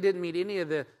 Timothy didn't meet any of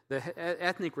the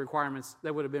ethnic requirements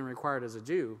that would have been required as a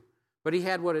Jew, but he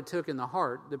had what it took in the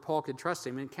heart that Paul could trust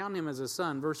him and count him as a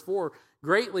son. Verse 4,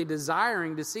 greatly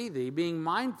desiring to see thee, being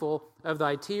mindful of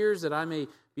thy tears, that I may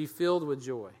be filled with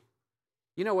joy.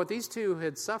 You know what? These two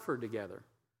had suffered together.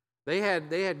 They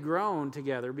had grown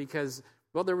together because,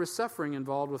 well, there was suffering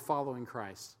involved with following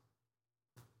Christ.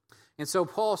 And so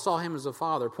Paul saw him as a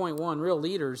father. Point 1, real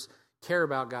leaders care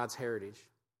about God's heritage.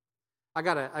 I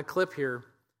got a clip here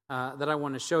that I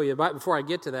want to show you. But before I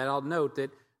get to that, I'll note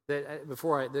that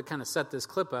before I kind of set this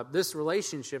clip up, this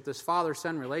relationship, this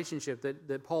father-son relationship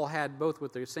that Paul had both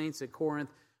with the saints at Corinth,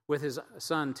 with his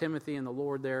son Timothy and the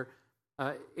Lord there,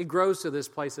 it grows to this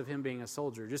place of him being a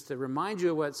soldier. Just to remind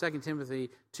you of what 2 Timothy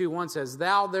 2:1 says,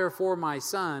 thou therefore, my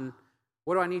son,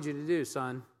 what do I need you to do,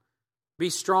 son? Be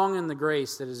strong in the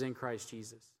grace that is in Christ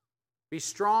Jesus. Be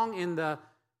strong in the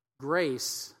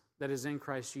grace that is in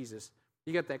Christ Jesus.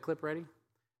 You got that clip ready?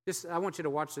 I want you to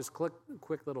watch this quick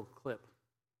little clip.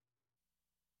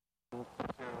 To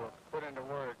put into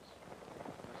words,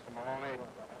 Mr. Maloney,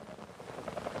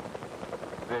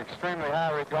 the extremely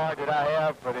high regard that I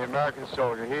have for the American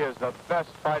soldier. He is the best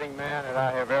fighting man that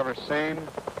I have ever seen.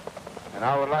 And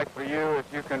I would like for you, if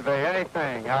you convey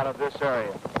anything out of this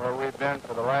area where we've been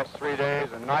for the last 3 days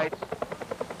and nights,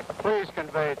 please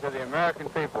convey to the American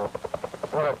people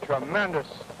what a tremendous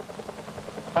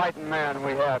fighting man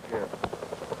we have here.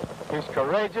 He's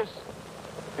courageous,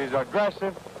 he's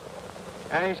aggressive,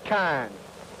 and he's kind.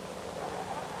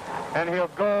 And he'll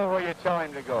go where you tell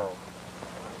him to go.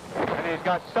 And he's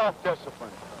got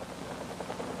self-discipline.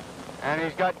 And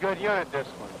he's got good unit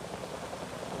discipline.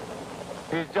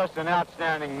 He's just an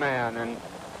outstanding man. And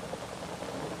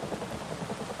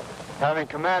having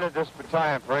commanded this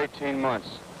battalion for 18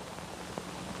 months,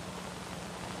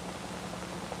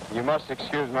 you must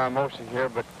excuse my emotion here,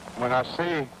 but when I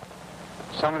see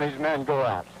some of these men go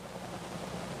out,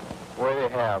 where they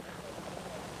have,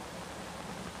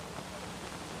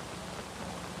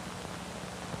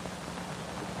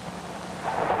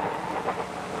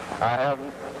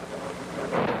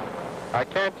 I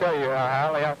can't tell you how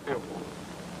highly I feel.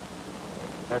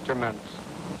 They're tremendous.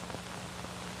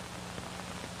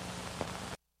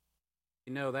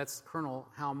 You know, that's Colonel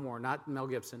Hal Moore, not Mel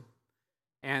Gibson.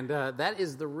 And that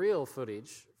is the real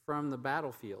footage from the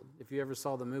battlefield. If you ever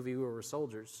saw the movie We Were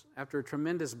Soldiers, after a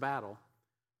tremendous battle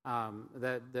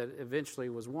that eventually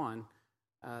was won,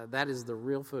 that is the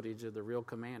real footage of the real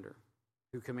commander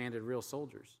who commanded real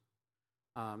soldiers.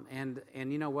 And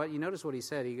you know what? You notice what he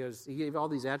said. He gave all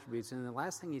these attributes, and the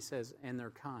last thing he says, and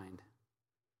they're kind.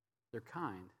 They're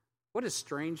kind. What a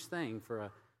strange thing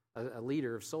for a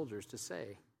leader of soldiers to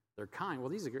say. They're kind. Well,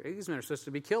 these men are supposed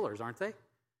to be killers, aren't they?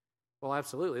 Well,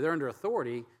 absolutely. They're under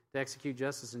authority to execute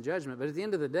justice and judgment. But at the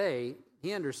end of the day,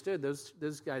 he understood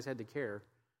those guys had to care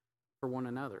for one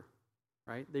another,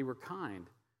 right? They were kind.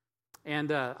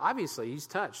 And obviously, he's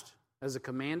touched as a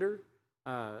commander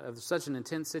of such an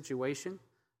intense situation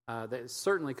that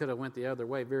certainly could have went the other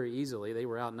way very easily. They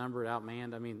were outnumbered,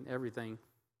 outmanned. I mean, everything.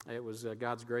 It was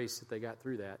God's grace that they got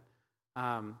through that.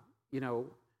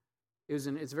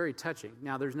 It's very touching.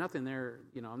 Now, there's nothing there.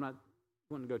 I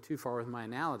wouldn't go too far with my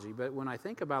analogy, but when I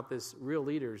think about this, real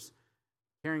leaders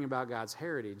caring about God's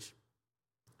heritage,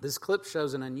 this clip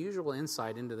shows an unusual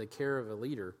insight into the care of a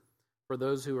leader for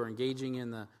those who are engaging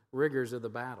in the rigors of the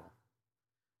battle.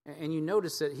 And you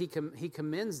notice that he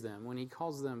commends them when he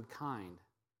calls them kind.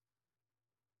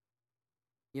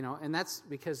 And that's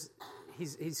because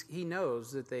he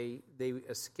knows that they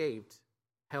escaped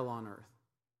hell on earth.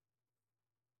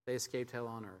 They escaped hell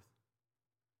on earth.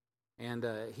 And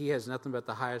he has nothing but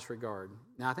the highest regard.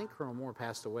 Now, I think Colonel Moore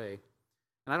passed away,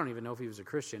 and I don't even know if he was a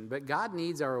Christian, but God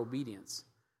needs our obedience.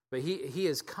 But he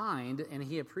is kind, and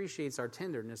he appreciates our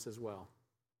tenderness as well.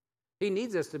 He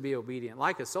needs us to be obedient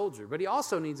like a soldier, but he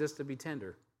also needs us to be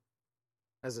tender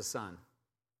as a son,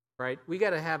 right? We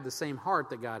got to have the same heart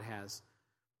that God has.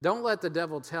 Don't let the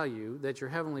devil tell you that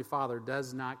your Heavenly Father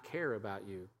does not care about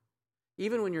you,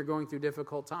 even when you're going through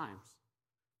difficult times.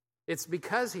 It's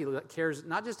because he cares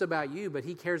not just about you, but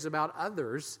he cares about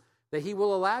others, that he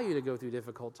will allow you to go through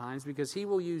difficult times because he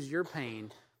will use your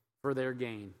pain for their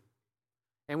gain.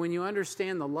 And when you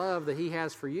understand the love that he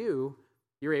has for you,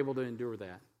 you're able to endure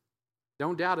that.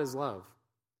 Don't doubt his love.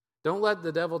 Don't let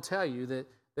the devil tell you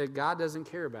that God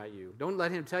doesn't care about you. Don't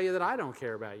let him tell you that I don't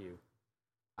care about you.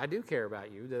 I do care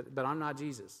about you, but I'm not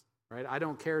Jesus, right? I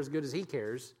don't care as good as he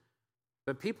cares.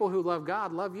 But people who love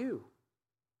God love you.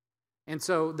 And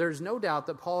so there's no doubt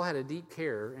that Paul had a deep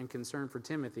care and concern for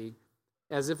Timothy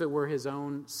as if it were his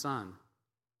own son.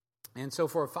 And so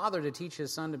for a father to teach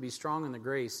his son to be strong in the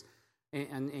grace,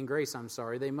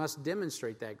 they must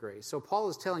demonstrate that grace. So Paul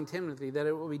is telling Timothy that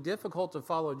it will be difficult to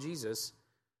follow Jesus,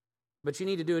 but you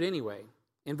need to do it anyway.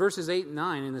 In verses 8 and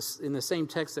 9, in the same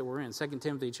text that we're in, 2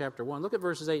 Timothy chapter 1, look at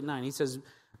verses 8 and 9. He says,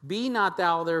 "Be not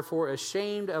thou therefore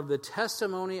ashamed of the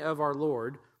testimony of our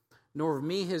Lord, nor of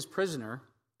me his prisoner,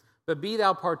 but be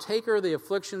thou partaker of the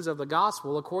afflictions of the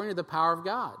gospel according to the power of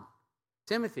God."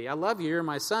 Timothy, I love you, you're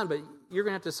my son, but you're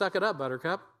going to have to suck it up,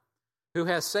 buttercup. "Who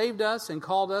has saved us and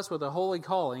called us with a holy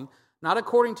calling, not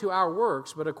according to our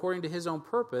works, but according to his own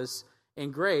purpose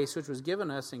and grace, which was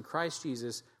given us in Christ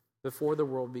Jesus before the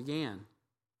world began."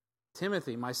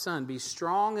 Timothy, my son, be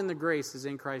strong in the grace that is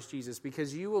in Christ Jesus,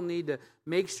 because you will need to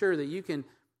make sure that you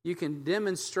can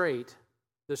demonstrate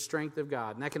the strength of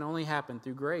God, and that can only happen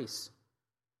through grace.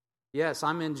 Yes,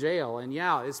 I'm in jail, and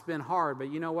yeah, it's been hard, but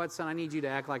you know what, son? I need you to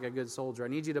act like a good soldier. I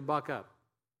need you to buck up.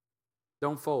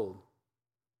 Don't fold.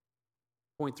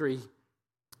 Point 3,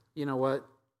 you know what?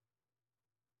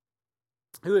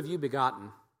 Who have you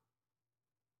begotten?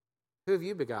 Who have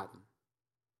you begotten?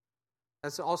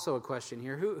 That's also a question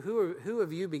here. Who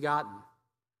have you begotten?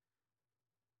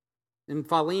 In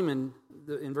Philemon,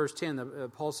 in verse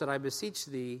 10, Paul said, "I beseech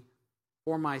thee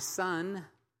for my son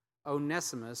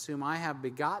Onesimus, whom I have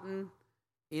begotten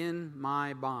in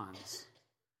my bonds."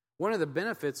 One of the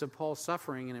benefits of Paul's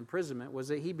suffering and imprisonment was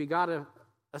that he begot a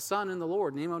son in the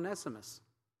Lord named Onesimus.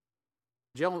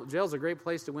 Jail's a great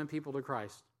place to win people to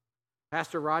Christ.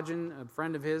 Pastor Rajan, a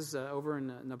friend of his over in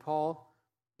Nepal,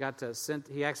 got sent.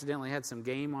 He accidentally had some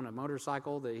game on a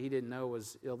motorcycle that he didn't know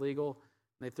was illegal.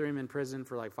 They threw him in prison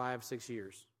for like 5-6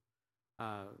 years.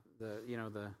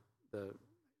 The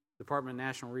Department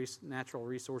of Natural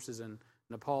Resources in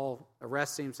Nepal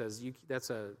arrests him, says that's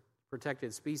a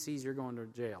protected species. You're going to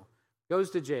jail.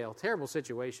 Goes to jail. Terrible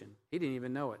situation. He didn't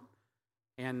even know it.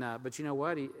 And but you know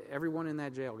what? Everyone in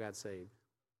that jail got saved.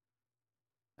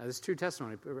 This is true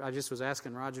testimony. I just was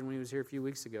asking Rajan when he was here a few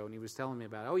weeks ago, and he was telling me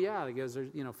about it. Oh, yeah, he goes,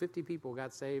 there's 50 people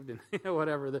got saved, and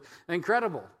whatever.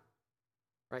 Incredible.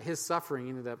 Right? His suffering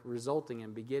ended up resulting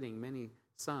in begetting many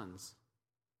sons.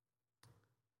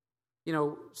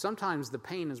 Sometimes the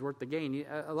pain is worth the gain.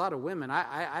 A lot of women,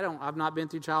 I've not been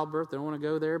through childbirth. I don't want to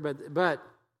go there, but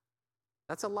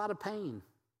that's a lot of pain.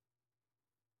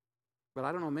 But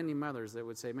I don't know many mothers that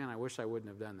would say, "Man, I wish I wouldn't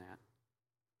have done that.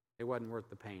 It wasn't worth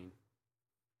the pain."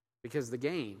 Because the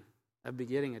gain of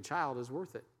begetting a child is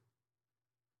worth it.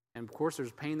 And of course,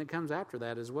 there's pain that comes after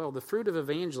that as well. The fruit of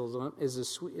evangelism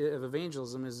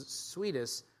is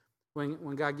sweetest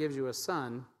when God gives you a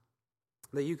son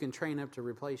that you can train up to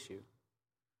replace you.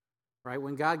 Right?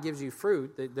 When God gives you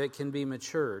fruit that can be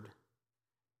matured.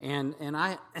 And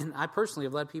I personally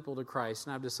have led people to Christ,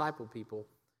 and I've discipled people.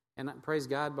 And praise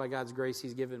God, by God's grace,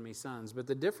 He's given me sons. But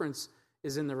the difference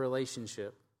is in the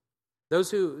relationship. Those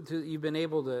who you've been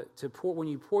able to pour, when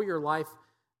you pour your life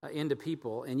into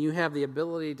people and you have the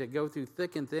ability to go through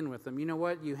thick and thin with them, you know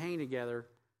what? You hang together.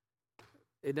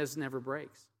 It never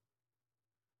breaks.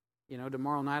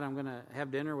 Tomorrow night I'm going to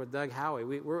have dinner with Doug Howie.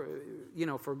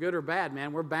 We're for good or bad,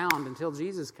 man, we're bound until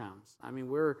Jesus comes. I mean,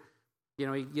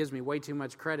 he gives me way too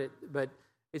much credit, but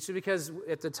it's because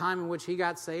at the time in which he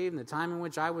got saved and the time in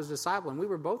which I was discipling, we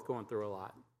were both going through a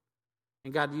lot.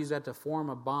 And God used that to form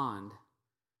a bond.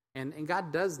 And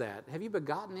God does that. Have you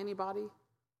begotten anybody?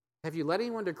 Have you led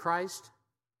anyone to Christ?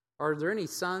 Are there any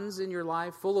sons in your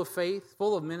life full of faith,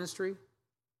 full of ministry?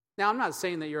 Now, I'm not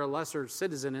saying that you're a lesser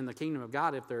citizen in the kingdom of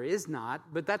God if there is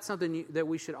not, but that's something that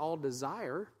we should all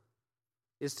desire,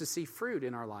 is to see fruit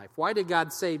in our life. Why did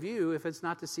God save you if it's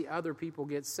not to see other people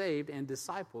get saved and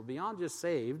discipled? Beyond just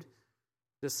saved,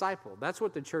 discipled. That's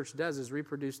what the church does, is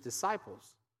reproduce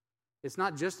disciples. It's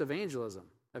not just evangelism.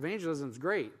 Evangelism's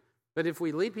great. But if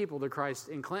we lead people to Christ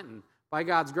in Clinton, by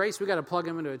God's grace, we got to plug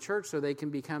them into a church so they can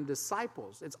become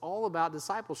disciples. It's all about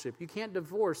discipleship. You can't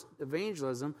divorce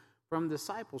evangelism from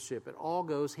discipleship. It all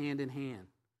goes hand in hand.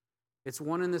 It's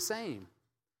one and the same.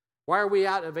 Why are we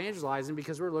out evangelizing?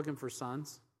 Because we're looking for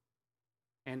sons.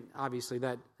 And obviously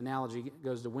that analogy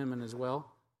goes to women as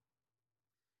well.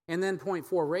 And then point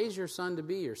 4, raise your son to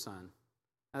be your son.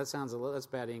 Now that's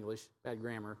bad English, bad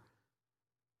grammar.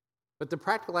 But the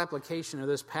practical application of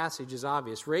this passage is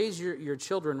obvious. Raise your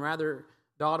children rather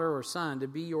daughter or son to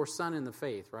be your son in the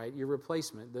faith, right? Your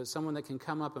replacement, someone that can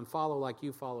come up and follow like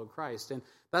you followed Christ. And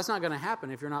that's not going to happen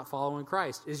if you're not following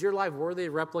Christ. Is your life worthy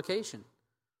of replication?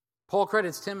 Paul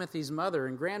credits Timothy's mother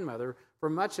and grandmother for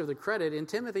much of the credit in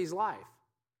Timothy's life,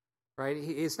 right?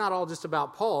 It's not all just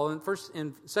about Paul.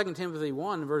 In 2 Timothy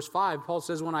 1, verse 5, Paul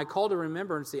says, "When I call to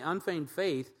remembrance the unfeigned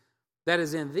faith that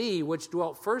is in thee, which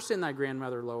dwelt first in thy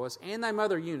grandmother Lois and thy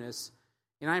mother Eunice,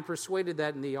 and I am persuaded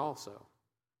that in thee also."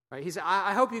 Right? He said,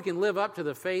 I hope you can live up to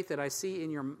the faith that I see in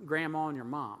your grandma and your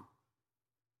mom.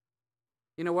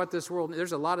 You know what, this world,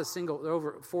 there's a lot of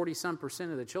over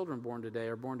 40-some% of the children born today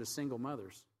are born to single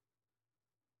mothers.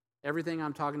 Everything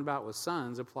I'm talking about with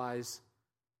sons applies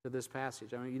to this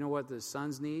passage. I mean, you know what the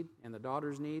sons need and the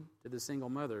daughters need to the single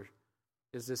mother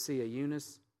is to see a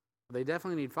Eunice. They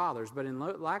definitely need fathers, but in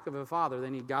lack of a father, they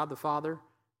need God the Father,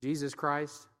 Jesus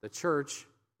Christ, the church,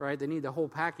 right? They need the whole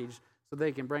package so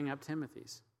they can bring up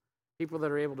Timothy's. People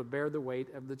that are able to bear the weight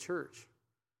of the church.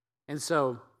 And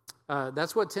so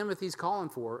that's what Timothy's calling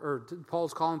for, or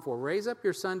Paul's calling for. Raise up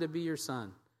your son to be your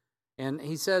son. And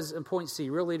he says in point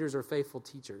C, real leaders are faithful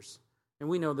teachers. And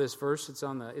we know this verse. It's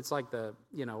like the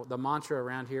mantra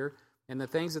around here. "And the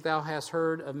things that thou hast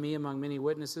heard of me among many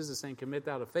witnesses, the same commit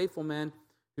thou to faithful men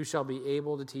who shall be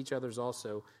able to teach others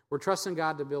also." We're trusting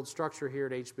God to build structure here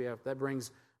at HBF. That brings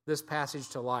this passage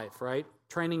to life, right?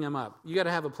 Training them up. You got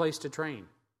to have a place to train.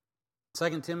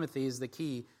 2 Timothy is the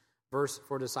key verse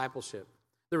for discipleship.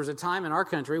 There was a time in our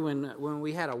country when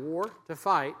we had a war to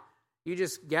fight. You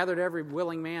just gathered every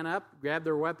willing man up, grabbed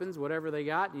their weapons, whatever they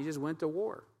got, and you just went to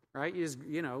war, right? You just,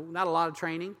 not a lot of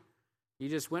training. You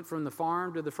just went from the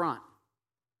farm to the front.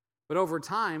 But over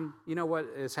time, you know what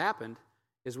has happened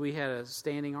is we had a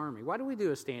standing army. Why do we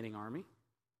do a standing army?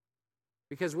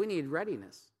 Because we need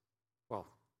readiness. Well,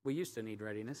 we used to need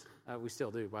readiness. We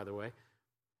still do, by the way.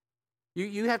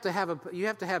 You have to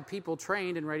have people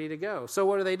trained and ready to go. So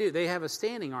what do? They have a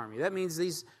standing army. That means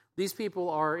these people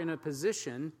are in a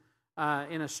position,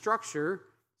 in a structure,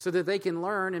 so that they can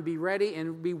learn and be ready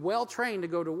and be well trained to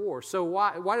go to war. So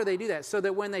why do they do that? So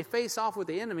that when they face off with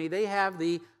the enemy, they have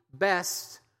the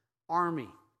best army.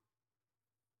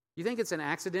 You think it's an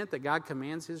accident that God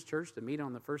commands His church to meet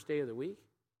on the first day of the week?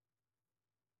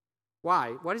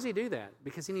 Why? Why does He do that?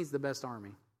 Because He needs the best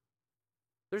army.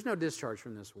 There's no discharge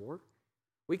from this war.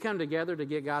 We come together to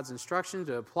get God's instruction,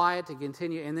 to apply it, to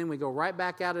continue, and then we go right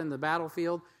back out in the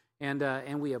battlefield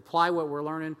and we apply what we're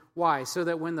learning. Why? So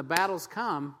that when the battles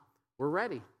come, we're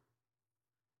ready.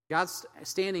 God's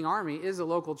standing army is a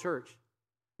local church.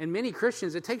 And many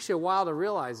Christians, it takes you a while to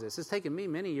realize this. It's taken me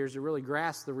many years to really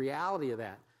grasp the reality of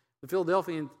that. The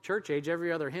Philadelphian church age,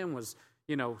 every other hymn was,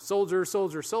 soldier,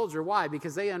 soldier, soldier. Why?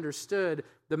 Because they understood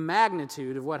the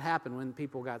magnitude of what happened when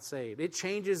people got saved. It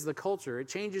changes the culture. It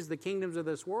changes the kingdoms of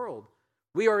this world.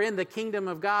 We are in the kingdom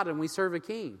of God and we serve a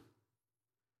king.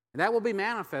 And that will be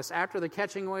manifest after the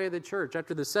catching away of the church,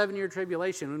 after the 7-year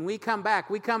tribulation. When we come back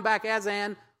as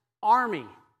an army.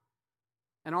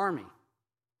 An army.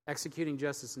 Executing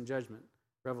justice and judgment.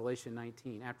 Revelation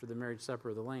 19, after the marriage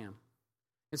supper of the Lamb.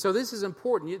 And so this is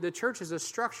important. The church is a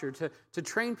structure to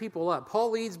train people up.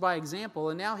 Paul leads by example,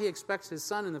 and now he expects his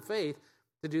son in the faith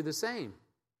to do the same.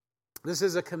 This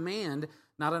is a command,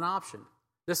 not an option.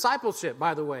 Discipleship,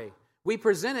 by the way, we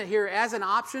present it here as an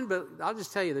option, but I'll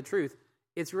just tell you the truth.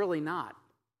 It's really not,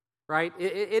 right?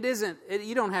 It isn't.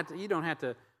 You don't have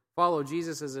to follow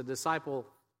Jesus as a disciple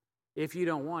if you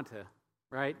don't want to,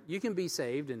 right? You can be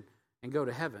saved and go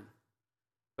to heaven.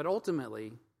 But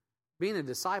ultimately, being a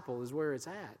disciple is where it's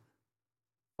at.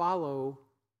 Follow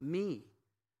me.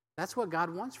 That's what God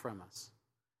wants from us.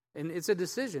 And it's a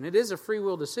decision. It is a free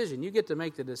will decision. You get to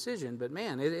make the decision, but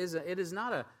man, it's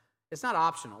not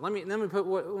optional. Let me put,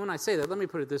 when I say that, let me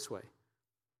put it this way.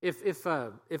 If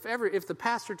the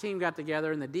pastor team got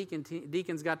together and the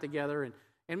deacons got together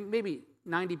and maybe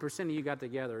 90% of you got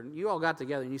together and you all got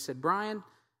together and you said, Brian,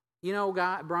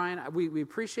 we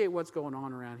appreciate what's going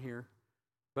on around here.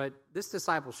 But this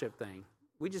discipleship thing,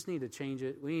 we just need to change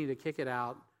it. We need to kick it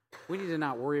out. We need to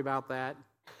not worry about that.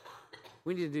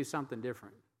 We need to do something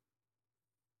different.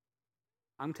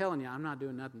 I'm telling you, I'm not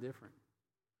doing nothing different.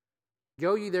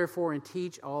 Go ye therefore and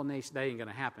teach all nations. That ain't going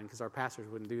to happen because our pastors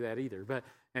wouldn't do that either.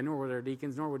 And nor would our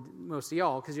deacons, nor would most of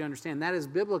y'all, because you understand that is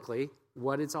biblically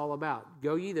what it's all about.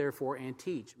 Go ye therefore and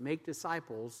teach. Make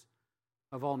disciples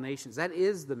of all nations. That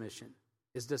is the mission,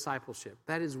 is discipleship.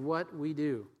 That is what we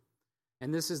do.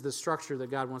 And this is the structure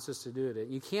that God wants us to do it.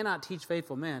 You cannot teach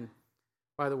faithful men,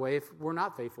 by the way, if we're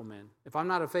not faithful men. If I'm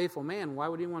not a faithful man, why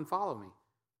would anyone follow me?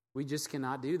 We just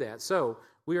cannot do that. So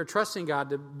we are trusting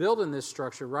God to build in this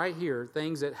structure right here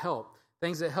things that help,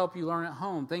 things that help you learn at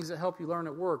home, things that help you learn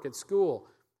at work, at school,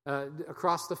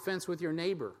 across the fence with your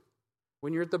neighbor.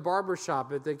 When you're at the barber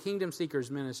shop, at the Kingdom Seekers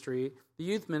Ministry, the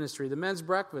youth ministry, the men's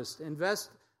breakfast,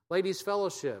 Invest Ladies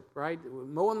Fellowship, right?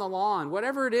 Mowing the lawn,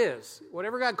 whatever it is,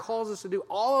 whatever God calls us to do,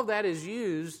 all of that is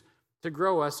used to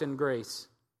grow us in grace.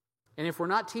 And if we're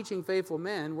not teaching faithful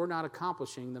men, we're not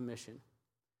accomplishing the mission,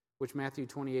 which Matthew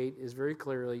 28 is very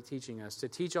clearly teaching us, to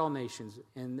teach all nations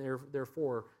and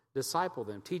therefore disciple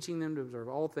them, teaching them to observe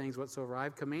all things whatsoever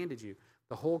I've commanded you,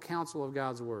 the whole counsel of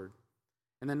God's word.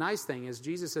 And the nice thing is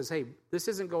Jesus says, hey, this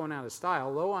isn't going out of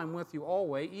style. Lo, I'm with you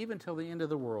always, even till the end of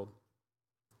the world.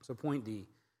 So point D,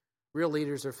 real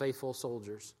leaders are faithful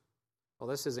soldiers. Well,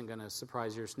 this isn't going to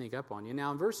surprise you or sneak up on you.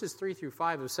 Now, in verses 3 through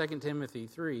 5 of 2 Timothy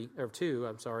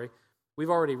 2, we've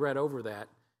already read over that.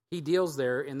 He deals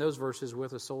there in those verses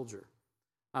with a soldier.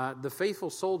 The faithful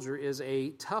soldier is a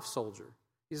tough soldier.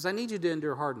 He says, I need you to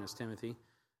endure hardness, Timothy.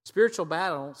 Spiritual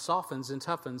battle softens and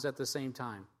toughens at the same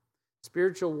time.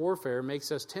 Spiritual warfare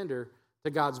makes us tender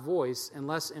to God's voice and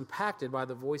less impacted by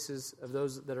the voices of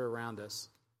those that are around us.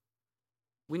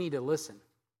 We need to listen.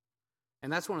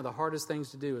 And that's one of the hardest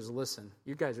things to do is listen.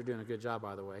 You guys are doing a good job,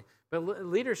 by the way. But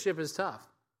leadership is tough.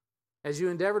 As you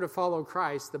endeavor to follow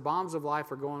Christ, the bombs of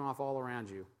life are going off all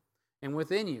around you and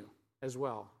within you as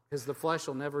well, because the flesh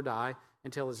will never die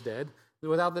until it's dead.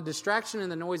 Without the distraction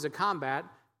and the noise of combat,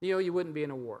 you wouldn't be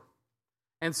in a war.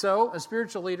 And so, a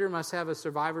spiritual leader must have a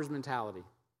survivor's mentality.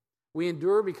 We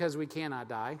endure because we cannot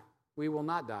die. We will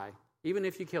not die. Even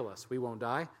if you kill us, we won't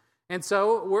die. And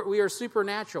so, we are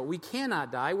supernatural. We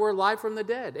cannot die. We're alive from the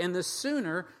dead. And the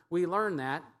sooner we learn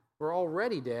that, we're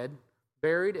already dead,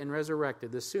 buried, and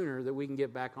resurrected, the sooner that we can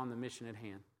get back on the mission at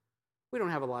hand. We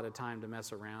don't have a lot of time to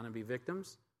mess around and be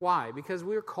victims. Why? Because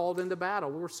we're called into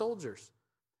battle. We're soldiers.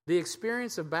 The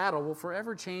experience of battle will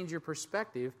forever change your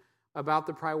perspective about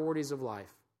the priorities of life.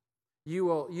 You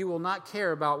will not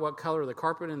care about what color the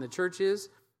carpet in the church is.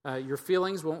 Your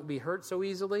feelings won't be hurt so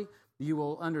easily. You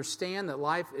will understand that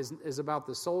life is about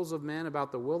the souls of men,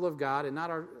 about the will of God, and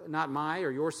not my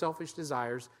or your selfish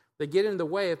desires that get in the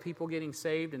way of people getting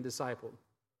saved and discipled.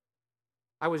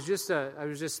 I was just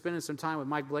spending some time with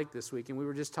Mike Blake this week, and we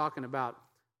were just talking about,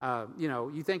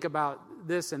 you think about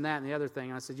this and that and the other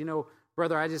thing. And I said,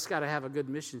 brother, I just got to have a good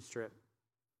mission trip.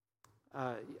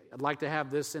 I'd like to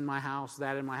have this in my house,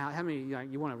 that in my house. How many,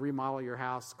 you want to remodel your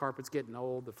house? The carpet's getting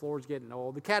old, the floor's getting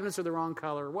old, the cabinets are the wrong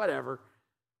color, whatever.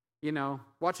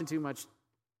 Watching too much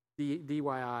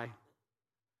DIY.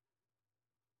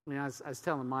 I was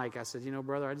telling Mike, I said,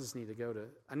 brother, I just need to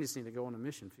go on a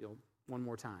mission field one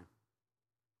more time.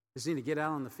 I just need to get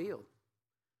out on the field.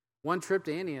 One trip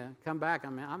to India, come back.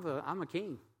 I'm a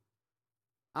king.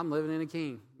 I'm living in a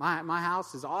king. My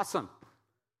house is awesome.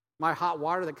 My hot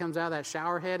water that comes out of that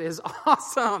shower head is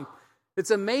awesome.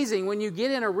 It's amazing when you get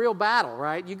in a real battle,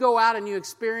 right? You go out and you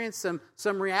experience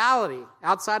some reality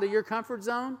outside of your comfort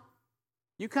zone.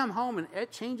 You come home and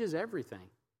it changes everything.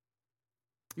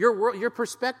 Your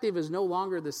perspective is no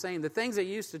longer the same. The things that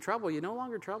used to trouble you no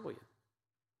longer trouble you.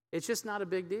 It's just not a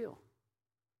big deal.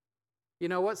 You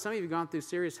know what? Some of you have gone through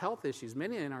serious health issues,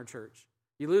 many in our church.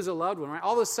 You lose a loved one, right?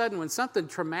 All of a sudden, when something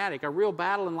traumatic, a real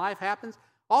battle in life happens,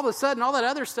 all of a sudden, all that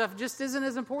other stuff just isn't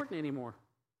as important anymore.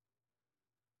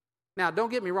 Now, don't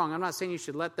get me wrong. I'm not saying you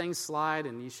should let things slide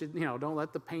and you should, don't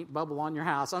let the paint bubble on your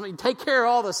house. I mean, take care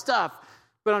of all the stuff.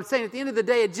 But I'm saying at the end of the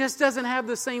day, it just doesn't have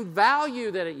the same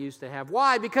value that it used to have.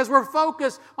 Why? Because we're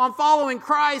focused on following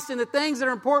Christ, and the things that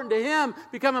are important to Him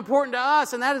become important to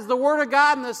us, and that is the Word of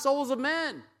God and the souls of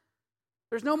men.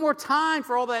 There's no more time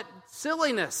for all that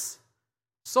silliness.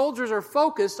 Soldiers are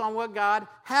focused on what God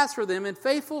has for them, and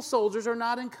faithful soldiers are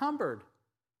not encumbered.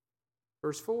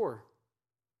 Verse 4,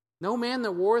 no man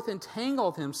that warreth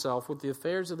entangleth himself with the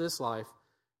affairs of this life,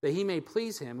 that he may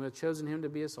please him who hath chosen him to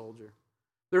be a soldier.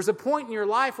 There's a point in your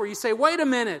life where you say, wait a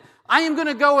minute, I am going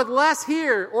to go with less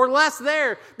here or less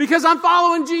there because I'm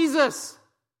following Jesus.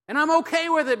 And I'm okay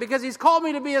with it because He's called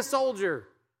me to be a soldier.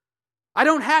 I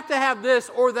don't have to have this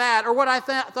or that or what I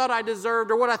thought I deserved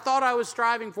or what I thought I was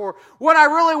striving for. What I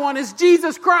really want is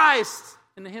Jesus Christ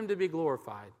and Him to be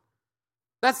glorified.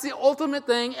 That's the ultimate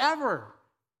thing ever,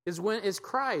 is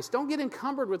Christ. Don't get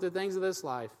encumbered with the things of this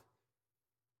life.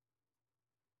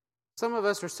 Some of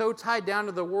us are so tied down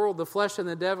to the world, the flesh, and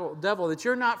the devil that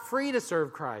you're not free to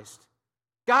serve Christ.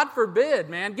 God forbid,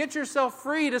 man. Get yourself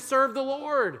free to serve the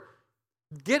Lord.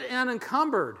 Get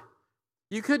unencumbered.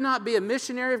 You could not be a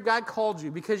missionary if God called you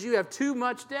because you have too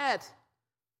much debt.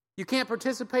 You can't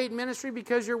participate in ministry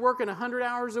because you're working 100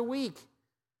 hours a week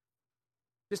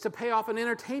just to pay off an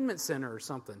entertainment center or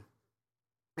something.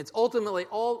 It's ultimately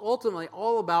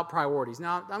all about priorities.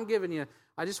 Now,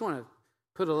 I just want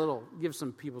to give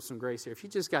some people some grace here. If you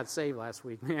just got saved last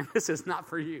week, man, this is not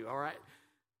for you, all right?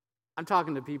 I'm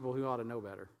talking to people who ought to know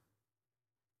better.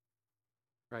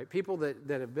 Right? People that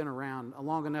have been around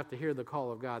long enough to hear the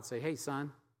call of God say, hey,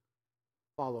 son,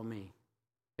 follow me.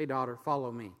 Hey, daughter,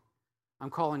 follow me. I'm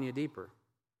calling you deeper.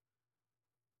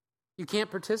 You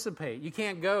can't participate. You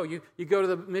can't go. You go to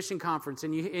the mission conference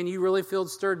and you really feel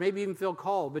stirred, maybe even feel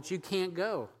called, but you can't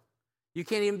go. You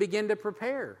can't even begin to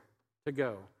prepare to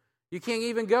go. You can't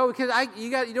even go because you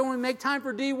don't even make time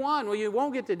for D1. Well, you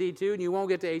won't get to D2 and you won't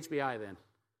get to HBI then.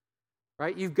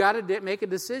 Right? You've got to make a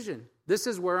decision. This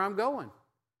is where I'm going.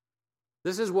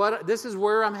 This is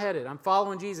where I'm headed. I'm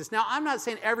following Jesus. Now, I'm not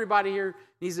saying everybody here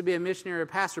needs to be a missionary or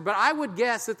pastor, but I would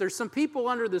guess that there's some people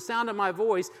under the sound of my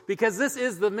voice, because this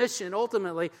is the mission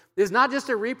ultimately, is not just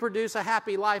to reproduce a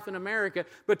happy life in America,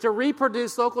 but to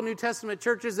reproduce local New Testament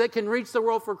churches that can reach the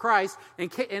world for Christ.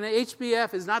 And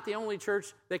HBF is not the only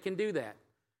church that can do that.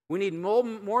 We need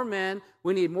more men,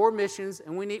 we need more missions,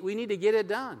 and we need to get it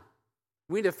done.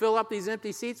 We need to fill up these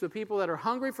empty seats with people that are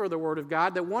hungry for the Word of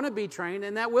God, that want to be trained,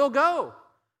 and that will go.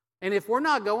 And if we're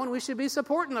not going, we should be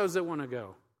supporting those that want to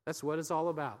go. That's what it's all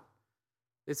about.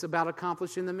 It's about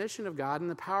accomplishing the mission of God and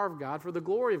the power of God for the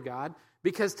glory of God,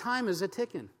 because time is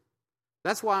a-ticking.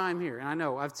 That's why I'm here. And I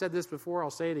know, I've said this before,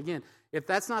 I'll say it again. If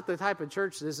that's not the type of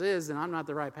church this is, then I'm not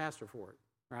the right pastor for it,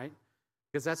 right?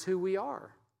 Because that's who we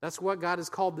are. That's what God has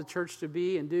called the church to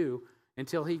be and do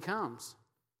until He comes.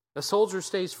 A soldier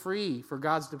stays free for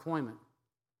God's deployment.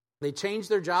 They change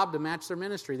their job to match their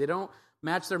ministry. They don't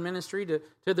match their ministry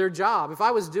to their job. If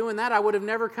I was doing that, I would have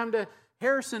never come to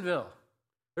Harrisonville.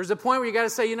 There's a point where you got to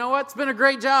say, you know what? It's been a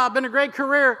great job, been a great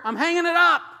career. I'm hanging it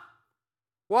up.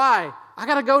 Why? I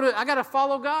got to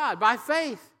follow God by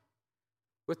faith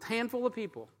with a handful of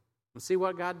people and see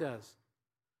what God does.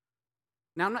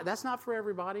 Now, that's not for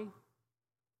everybody,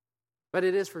 but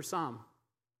it is for some.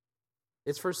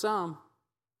 It's for some.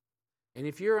 And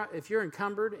if you're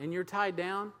encumbered and you're tied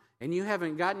down and you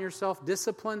haven't gotten yourself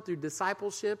disciplined through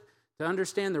discipleship to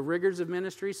understand the rigors of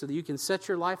ministry so that you can set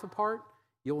your life apart,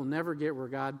 you will never get where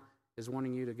God is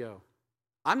wanting you to go.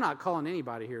 I'm not calling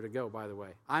anybody here to go, by the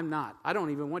way. I'm not. I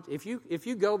don't even want to. If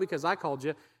you go because I called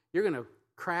you, you're going to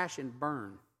crash and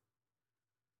burn.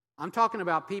 I'm talking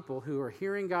about people who are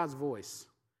hearing God's voice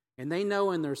and they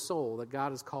know in their soul that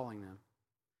God is calling them.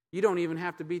 You don't even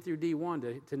have to be through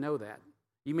D1 to know that.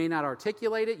 You may not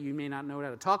articulate it. You may not know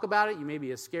how to talk about it. You may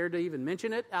be scared to even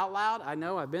mention it out loud. I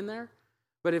know, I've been there.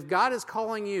 But if God is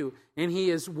calling you and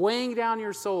He is weighing down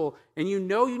your soul and you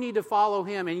know you need to follow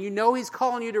Him and you know He's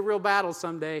calling you to real battle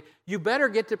someday, you better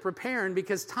get to preparing,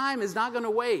 because time is not going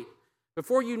to wait.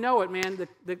 Before you know it, man,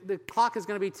 the clock is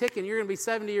going to be ticking. You're going to be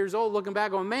 70 years old looking back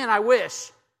going, man, I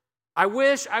wish.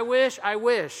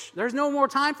 There's no more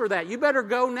time for that. You better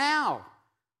go now.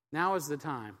 Now is the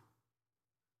time.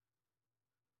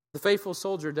 The faithful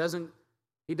soldier doesn't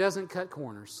cut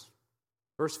corners.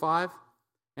 Verse 5,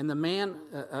 and the man,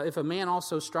 if a man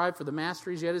also strive for the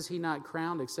masteries, yet is he not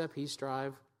crowned, except he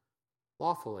strive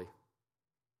lawfully.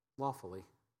 Lawfully.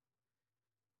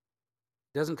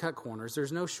 Doesn't cut corners.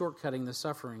 There's no shortcutting the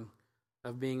suffering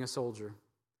of being a soldier.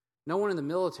 No one in the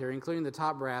military, including the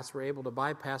top brass, were able to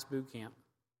bypass boot camp.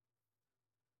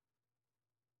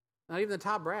 Not even the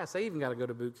top brass, they even got to go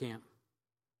to boot camp.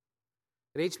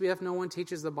 At HBF, no one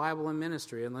teaches the Bible in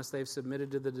ministry unless they've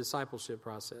submitted to the discipleship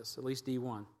process, at least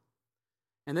D1.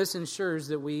 And this ensures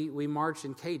that we march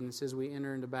in cadence as we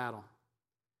enter into battle.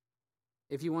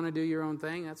 If you want to do your own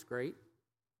thing, that's great,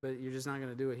 but you're just not going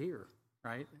to do it here,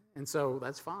 right? And so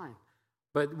that's fine.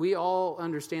 But we all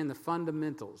understand the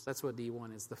fundamentals. That's what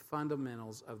D1 is, the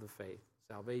fundamentals of the faith.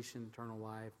 Salvation, eternal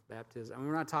life, baptism. I mean,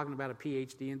 we're not talking about a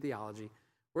PhD in theology.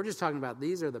 We're just talking about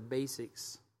these are the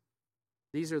basics.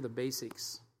 These are the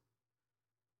basics.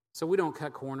 So we don't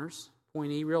cut corners.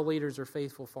 Point E, real leaders are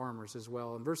faithful farmers as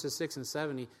well. In verses 6 and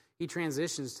 7, he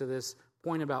transitions to this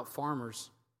point about farmers.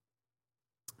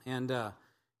 And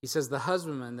he says, the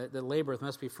husbandman that laboreth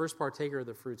must be first partaker of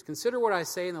the fruits. Consider what I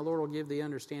say, and the Lord will give thee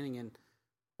understanding in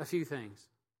a few things.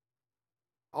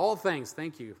 All things,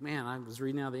 thank you. Man, I was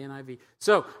reading out the NIV.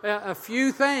 So, a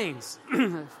few things.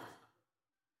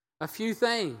 A few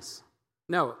things.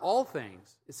 No, all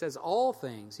things. It says all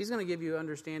things. He's going to give you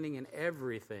understanding in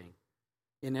everything.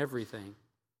 In everything.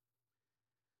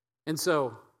 And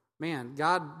so, man,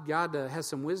 God has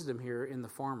some wisdom here in the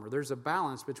farmer. There's a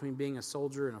balance between being a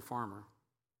soldier and a farmer.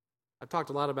 I've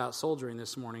talked a lot about soldiering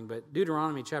this morning, but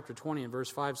Deuteronomy chapter 20 and verse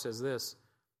 5 says this,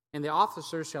 and the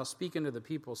officers shall speak unto the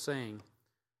people, saying,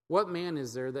 What man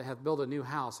is there that hath built a new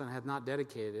house and hath not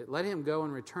dedicated it? Let him go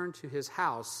and return to his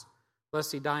house,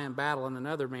 lest he die in battle, and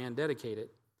another man dedicate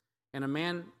it. And a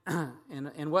man,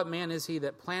 and what man is he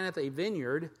that planteth a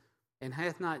vineyard and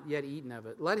hath not yet eaten of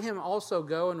it? Let him also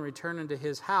go and return unto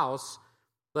his house,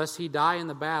 lest he die in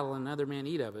the battle, and another man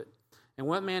eat of it. And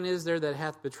what man is there that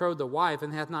hath betrothed a wife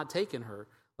and hath not taken her?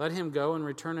 Let him go and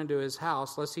return unto his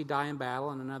house, lest he die in battle,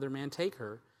 and another man take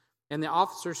her. And the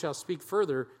officer shall speak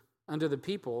further unto the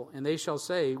people, and they shall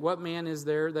say, What man is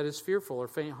there that is fearful or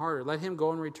faint-hearted? Let him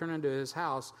go and return unto his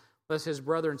house, lest his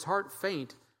brethren's heart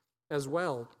faint as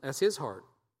well as his heart.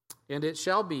 And it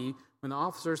shall be, when the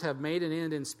officers have made an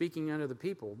end in speaking unto the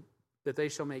people, that they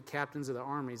shall make captains of the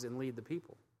armies and lead the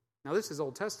people. Now this is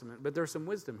Old Testament, but there's some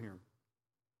wisdom here.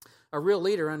 A real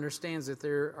leader understands that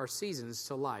there are seasons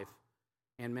to life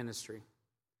and ministry.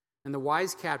 And the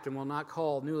wise captain will not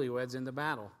call newlyweds into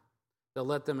battle. They'll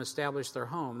let them establish their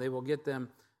home. They will get them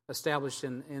established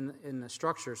in the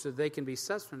structure so that they can be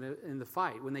sustained in the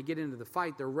fight. When they get into the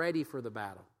fight, they're ready for the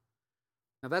battle.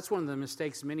 Now, that's one of the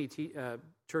mistakes many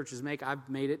churches make. I've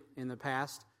made it in the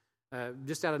past.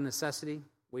 Just out of necessity,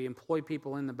 we employ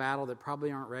people in the battle that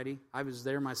probably aren't ready. I was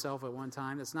there myself at one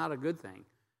time. That's not a good thing.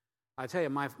 I tell you,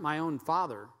 my own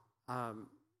father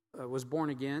was born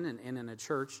again and in a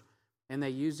church, and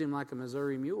they used him like a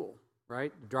Missouri mule,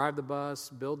 right? Drive the bus,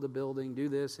 build the building, do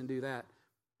this and do that.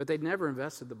 But they'd never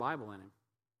invested the Bible in him.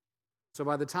 So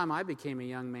by the time I became a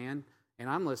young man, and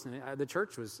I'm listening, the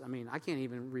church was, I can't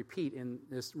even repeat in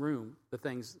this room the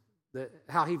things,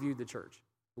 how he viewed the church.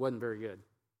 It wasn't very good.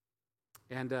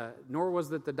 And nor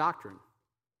was it the doctrine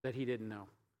that he didn't know,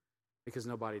 because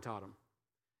nobody taught him.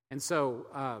 And so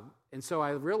I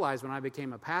realized when I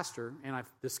became a pastor, and I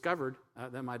discovered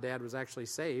that my dad was actually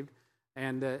saved,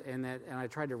 and I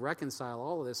tried to reconcile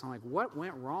all of this. I'm like, what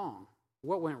went wrong?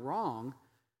 What went wrong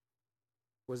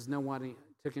was nobody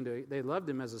took into. They loved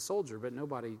him as a soldier, but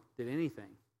nobody did anything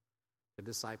to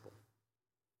disciple.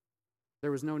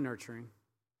 There was no nurturing.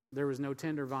 There was no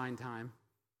tender vine time.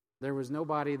 There was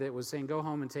nobody that was saying, "Go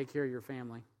home and take care of your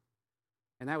family."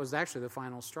 And that was actually the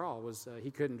final straw. Was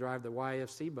he couldn't drive the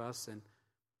YFC bus, and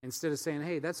instead of saying,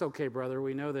 "Hey, that's okay, brother.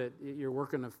 We know that you're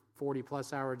working a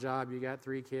 40-plus hour job. You got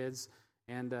 3 kids,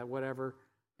 and whatever,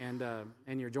 and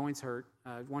your joints hurt.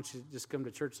 Why don't you just come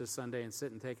to church this Sunday and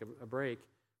sit and take a break?"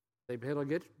 They hit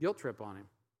a guilt trip on him,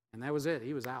 and that was it.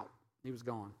 He was out. He was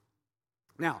gone.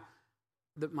 Now,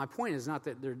 my point is not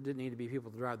that there didn't need to be people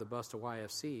to drive the bus to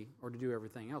YFC or to do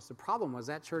everything else. The problem was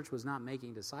that church was not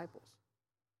making disciples.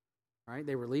 Right?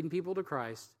 They were leading people to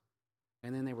Christ,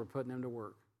 and then they were putting them to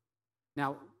work.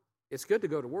 Now, it's good to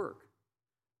go to work,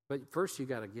 but first you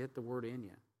got to get the word in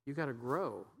you. You got to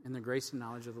grow in the grace and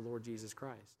knowledge of the Lord Jesus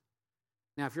Christ.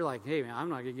 Now, if you're like, "Hey, man, I'm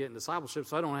not going to get in discipleship,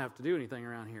 so I don't have to do anything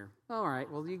around here." All right,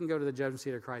 well, you can go to the judgment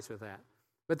seat of Christ with that.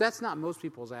 But that's not most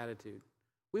people's attitude.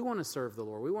 We want to serve the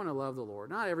Lord. We want to love the Lord.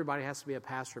 Not everybody has to be a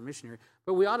pastor or missionary,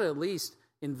 but we ought to at least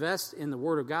invest in the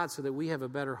Word of God so that we have a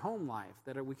better home life,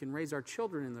 that we can raise our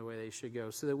children in the way they should go,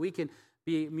 so that we can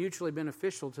be mutually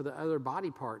beneficial to the other body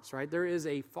parts, right? There is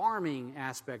a farming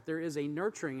aspect. There is a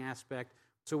nurturing aspect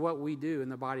to what we do in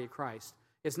the body of Christ.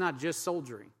 It's not just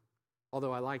soldiering,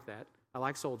 although I like that. I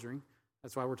like soldiering.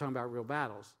 That's why we're talking about real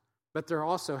battles. But there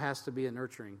also has to be a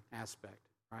nurturing aspect,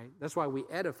 right? That's why we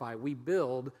edify. We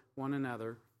build one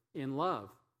another in love.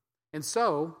 And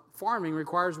so, farming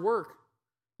requires work.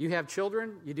 You have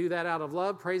children, you do that out of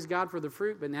love, praise God for the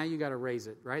fruit, but now you got to raise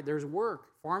it, right? There's work.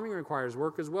 Farming requires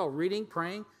work as well. Reading,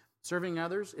 praying, serving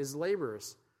others is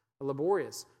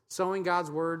laborious. Sowing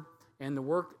God's word and the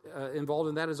work involved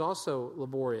in that is also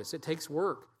laborious. It takes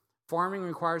work. Farming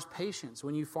requires patience.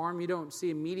 When you farm, you don't see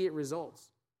immediate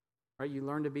results, right? You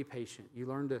learn to be patient. You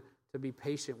learn to be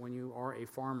patient when you are a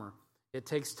farmer. It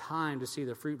takes time to see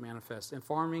the fruit manifest. And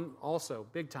farming also,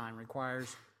 big time,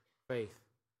 requires faith.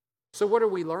 So what are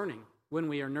we learning when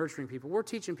we are nurturing people? We're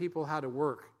teaching people how to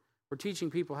work. We're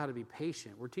teaching people how to be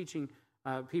patient. We're teaching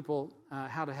people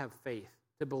how to have faith,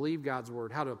 to believe God's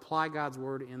word, how to apply God's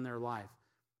word in their life.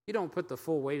 You don't put the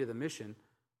full weight of the mission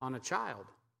on a child,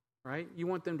 right? You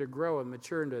want them to grow and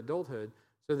mature into adulthood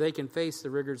so they can face the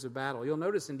rigors of battle. You'll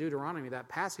notice in Deuteronomy, that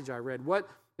passage I read, what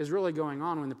is really going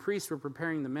on when the priests were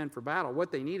preparing the men for battle.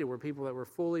 What they needed were people that were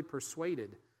fully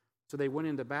persuaded. So they went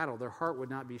into battle. Their heart would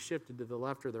not be shifted to the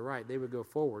left or the right. They would go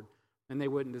forward, and they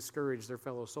wouldn't discourage their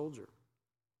fellow soldier.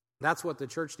 That's what the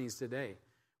church needs today.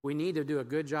 We need to do a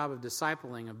good job of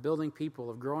discipling, of building people,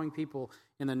 of growing people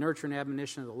in the nurture and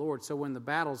admonition of the Lord. So when the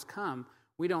battles come,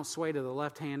 we don't sway to the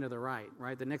left hand or the right?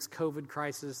 The next COVID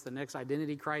crisis, the next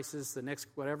identity crisis, the next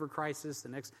whatever crisis, the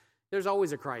next There's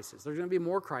always a crisis. There's going to be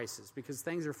more crisis because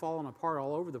things are falling apart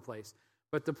all over the place.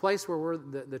 But the place where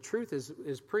the truth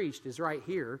is preached is right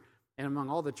here, and among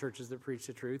all the churches that preach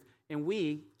the truth. And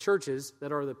we, churches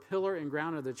that are the pillar and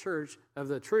ground of the church, of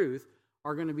the truth,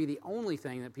 are going to be the only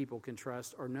thing that people can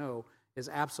trust or know is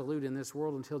absolute in this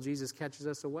world until Jesus catches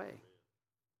us away.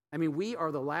 I mean, we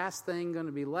are the last thing going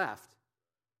to be left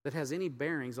that has any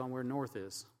bearings on where north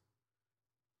is.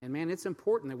 And man, it's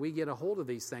important that we get a hold of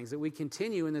these things, that we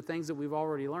continue in the things that we've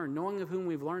already learned, knowing of whom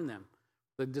we've learned them.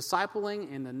 The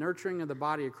discipling and the nurturing of the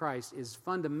body of Christ is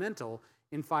fundamental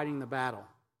in fighting the battle.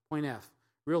 Point F,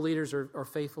 real leaders are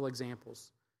faithful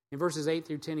examples. In verses 8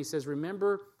 through 10, he says,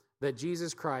 remember that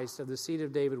Jesus Christ of the seed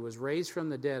of David was raised from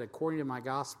the dead according to my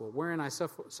gospel, wherein I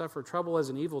suffer trouble as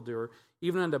an evildoer,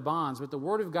 even unto bonds. But the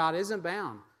word of God isn't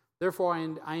bound. Therefore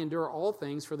I endure all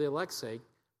things for the elect's sake,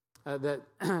 that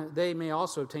they may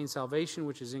also obtain salvation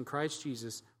which is in Christ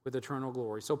Jesus with eternal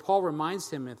glory. So Paul reminds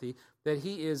Timothy that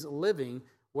he is living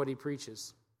what he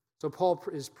preaches. So Paul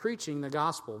is preaching the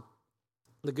gospel,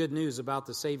 the good news about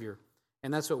the Savior,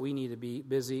 and that's what we need to be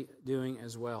busy doing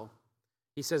as well.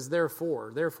 He says,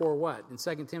 therefore what? In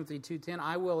 2 Timothy 2:10,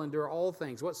 I will endure all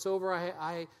things. Whatsoever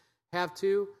I have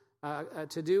to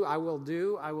do, I will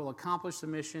do. I will accomplish the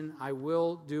mission. I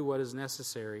will do what is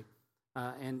necessary.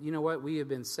 And you know what? We have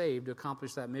been saved to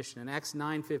accomplish that mission. In Acts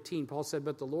 9:15, Paul said,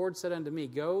 but the Lord said unto me,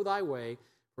 go thy way,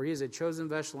 for he is a chosen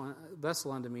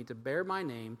vessel unto me to bear my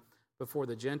name before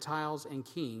the Gentiles and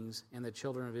kings and the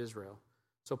children of Israel.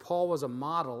 So Paul was a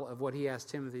model of what he asked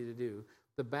Timothy to do.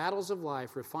 The battles of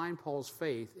life refined Paul's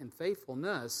faith and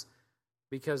faithfulness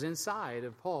because inside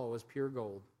of Paul was pure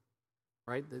gold,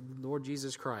 right? The Lord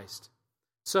Jesus Christ.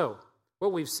 So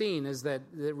what we've seen is that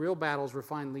real battles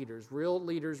refine leaders. Real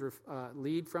leaders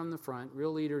lead from the front.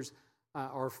 Real leaders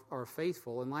are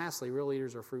faithful. And lastly, real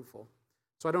leaders are fruitful.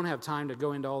 So I don't have time to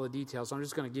go into all the details. So I'm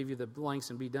just going to give you the blanks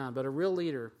and be done. But a real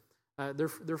leader,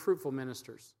 they're fruitful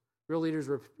ministers. Real leaders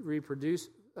reproduce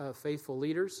faithful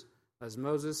leaders, as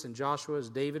Moses and Joshua, as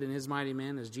David and his mighty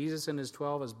men, as Jesus and his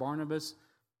 12, as Barnabas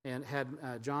and had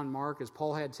John Mark, as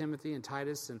Paul had Timothy and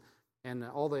Titus and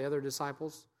all the other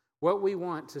disciples. What we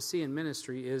want to see in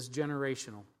ministry is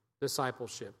generational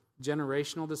discipleship.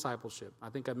 Generational discipleship. I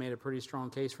think I've made a pretty strong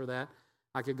case for that.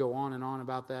 I could go on and on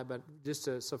about that, but just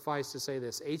to suffice to say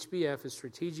this, HBF is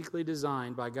strategically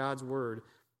designed by God's Word,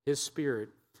 His Spirit,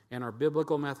 and our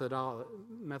biblical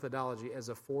methodology as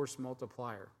a force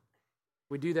multiplier.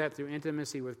 We do that through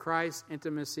intimacy with Christ,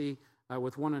 intimacy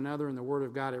with one another in the Word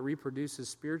of God. It reproduces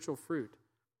spiritual fruit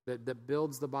that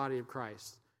builds the body of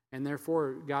Christ. And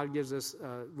therefore, God gives us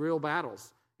real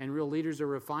battles, and real leaders are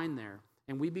refined there.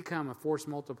 And we become a force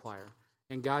multiplier.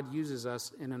 And God uses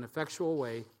us in an effectual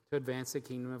way to advance the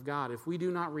kingdom of God. If we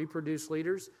do not reproduce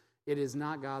leaders, it is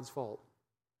not God's fault.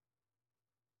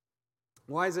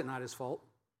 Why is it not His fault?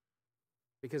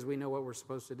 Because we know what we're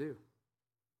supposed to do.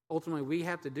 Ultimately, we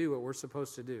have to do what we're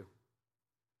supposed to do.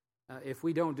 If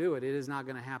we don't do it, it is not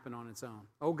going to happen on its own.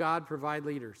 Oh, God, provide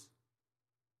leaders.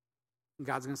 And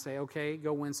God's going to say, okay,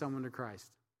 go win someone to Christ.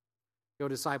 Go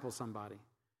disciple somebody.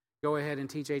 Go ahead and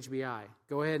teach HBI.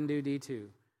 Go ahead and do D2.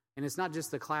 And it's not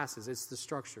just the classes, it's the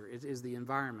structure. It is the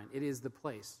environment. It is the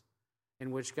place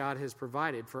in which God has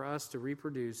provided for us to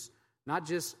reproduce not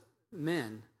just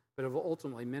men, but of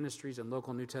ultimately ministries and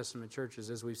local New Testament churches,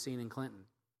 as we've seen in Clinton.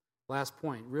 Last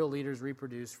point, real leaders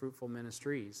reproduce fruitful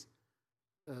ministries.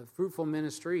 Fruitful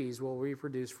ministries will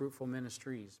reproduce fruitful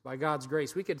ministries. By God's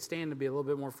grace, we could stand to be a little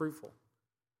bit more fruitful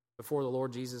before the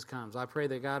Lord Jesus comes. I pray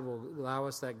that God will allow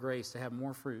us that grace to have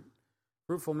more fruit.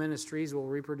 Fruitful ministries will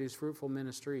reproduce fruitful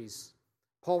ministries.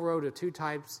 Paul wrote two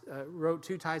types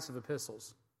of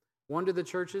epistles, one to the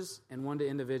churches and one to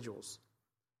individuals.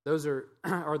 Those are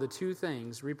the two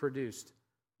things reproduced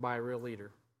by a real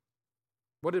leader.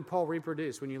 What did Paul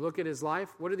reproduce? When you look at his life,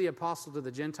 what did the apostle to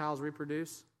the Gentiles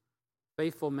reproduce?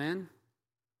 Faithful men,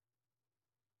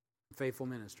 faithful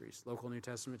ministries, local New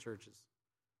Testament churches.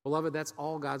 Beloved, that's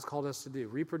all God's called us to do.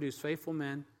 Reproduce faithful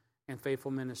men and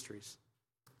faithful ministries.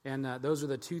 And those are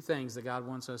the two things that God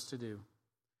wants us to do.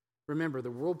 Remember, the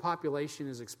world population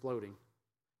is exploding.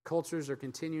 Cultures are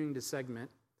continuing to segment.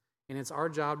 And it's our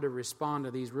job to respond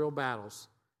to these real battles.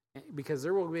 Because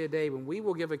there will be a day when we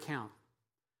will give account.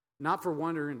 Not for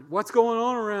wondering, what's going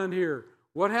on around here?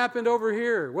 What happened over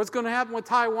here? What's going to happen with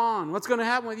Taiwan? What's going to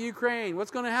happen with Ukraine?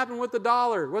 What's going to happen with the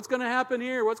dollar? What's going to happen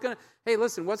here? Hey,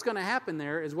 listen, what's going to happen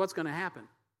there is what's going to happen.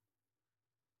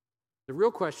 The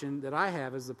real question that I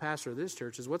have as the pastor of this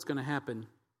church is what's going to happen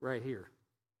right here?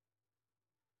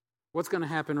 What's going to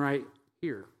happen right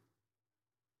here?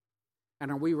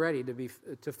 And are we ready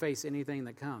to face anything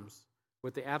that comes?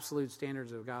 with the absolute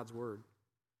standards of God's Word.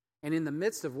 And in the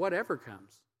midst of whatever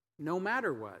comes, no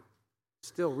matter what,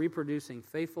 still reproducing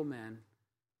faithful men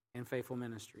and faithful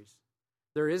ministries.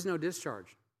 There is no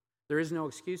discharge. There is no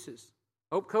excuses.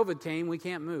 Oh, COVID came, we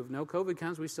can't move. No, COVID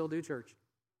comes, we still do church.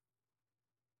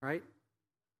 Right?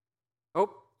 Oh,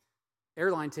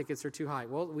 airline tickets are too high.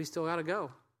 Well, we still got to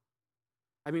go.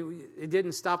 I mean, it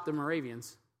didn't stop the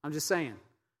Moravians. I'm just saying.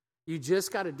 You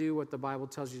just got to do what the Bible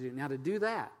tells you to do. Now, to do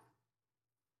that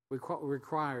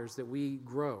requires that we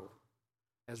grow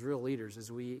as real leaders,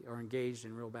 as we are engaged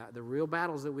in the real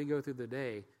battles that we go through the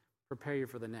day, prepare you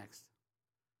for the next.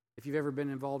 If you've ever been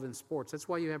involved in sports, that's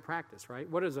why you have practice, right?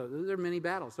 There are many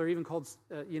battles. They're even called,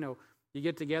 you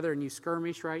get together and you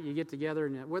skirmish, right? You get together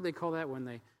and what do they call that when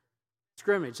they...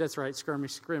 Scrimmage, that's right,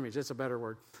 scrimmage, that's a better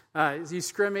word. You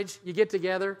scrimmage, you get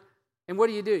together, and what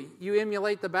do? You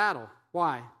emulate the battle.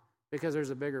 Why? Because there's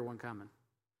a bigger one coming.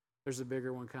 There's a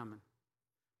bigger one coming.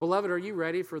 Beloved, are you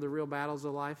ready for the real battles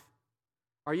of life?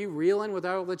 Are you reeling with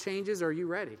all the changes, or are you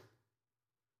ready?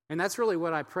 And that's really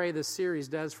what I pray this series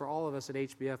does for all of us at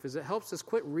HBF, is it helps us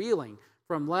quit reeling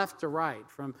from left to right,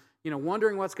 from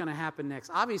wondering what's going to happen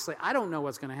next. Obviously, I don't know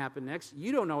what's going to happen next.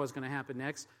 You don't know what's going to happen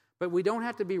next. But we don't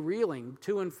have to be reeling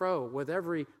to and fro with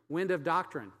every wind of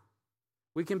doctrine.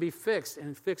 We can be fixed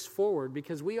and fixed forward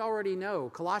because we already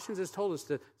know. Colossians has told us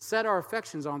to set our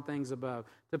affections on things above,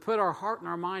 to put our heart and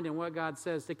our mind in what God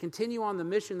says, to continue on the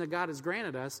mission that God has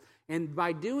granted us. And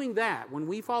by doing that, when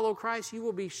we follow Christ, you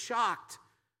will be shocked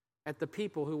at the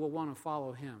people who will want to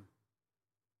follow Him.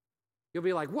 You'll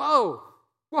be like, whoa,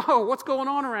 what's going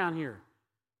on around here?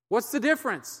 What's the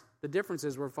difference? The difference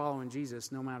is we're following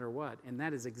Jesus no matter what. And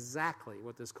that is exactly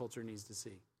what this culture needs to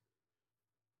see.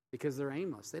 Because they're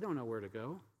aimless. They don't know where to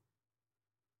go.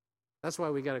 That's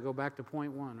why we got to go back to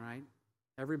point one, right?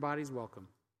 Everybody's welcome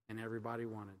and everybody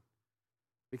wanted.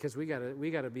 Because we got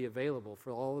to be available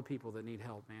for all the people that need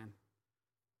help, man.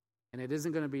 And it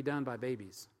isn't going to be done by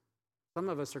babies. Some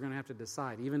of us are going to have to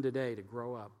decide, even today, to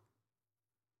grow up.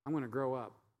 I'm going to grow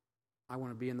up. I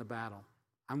want to be in the battle.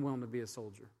 I'm willing to be a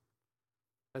soldier.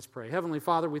 Let's pray. Heavenly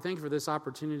Father, we thank you for this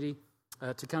opportunity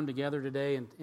to come together today and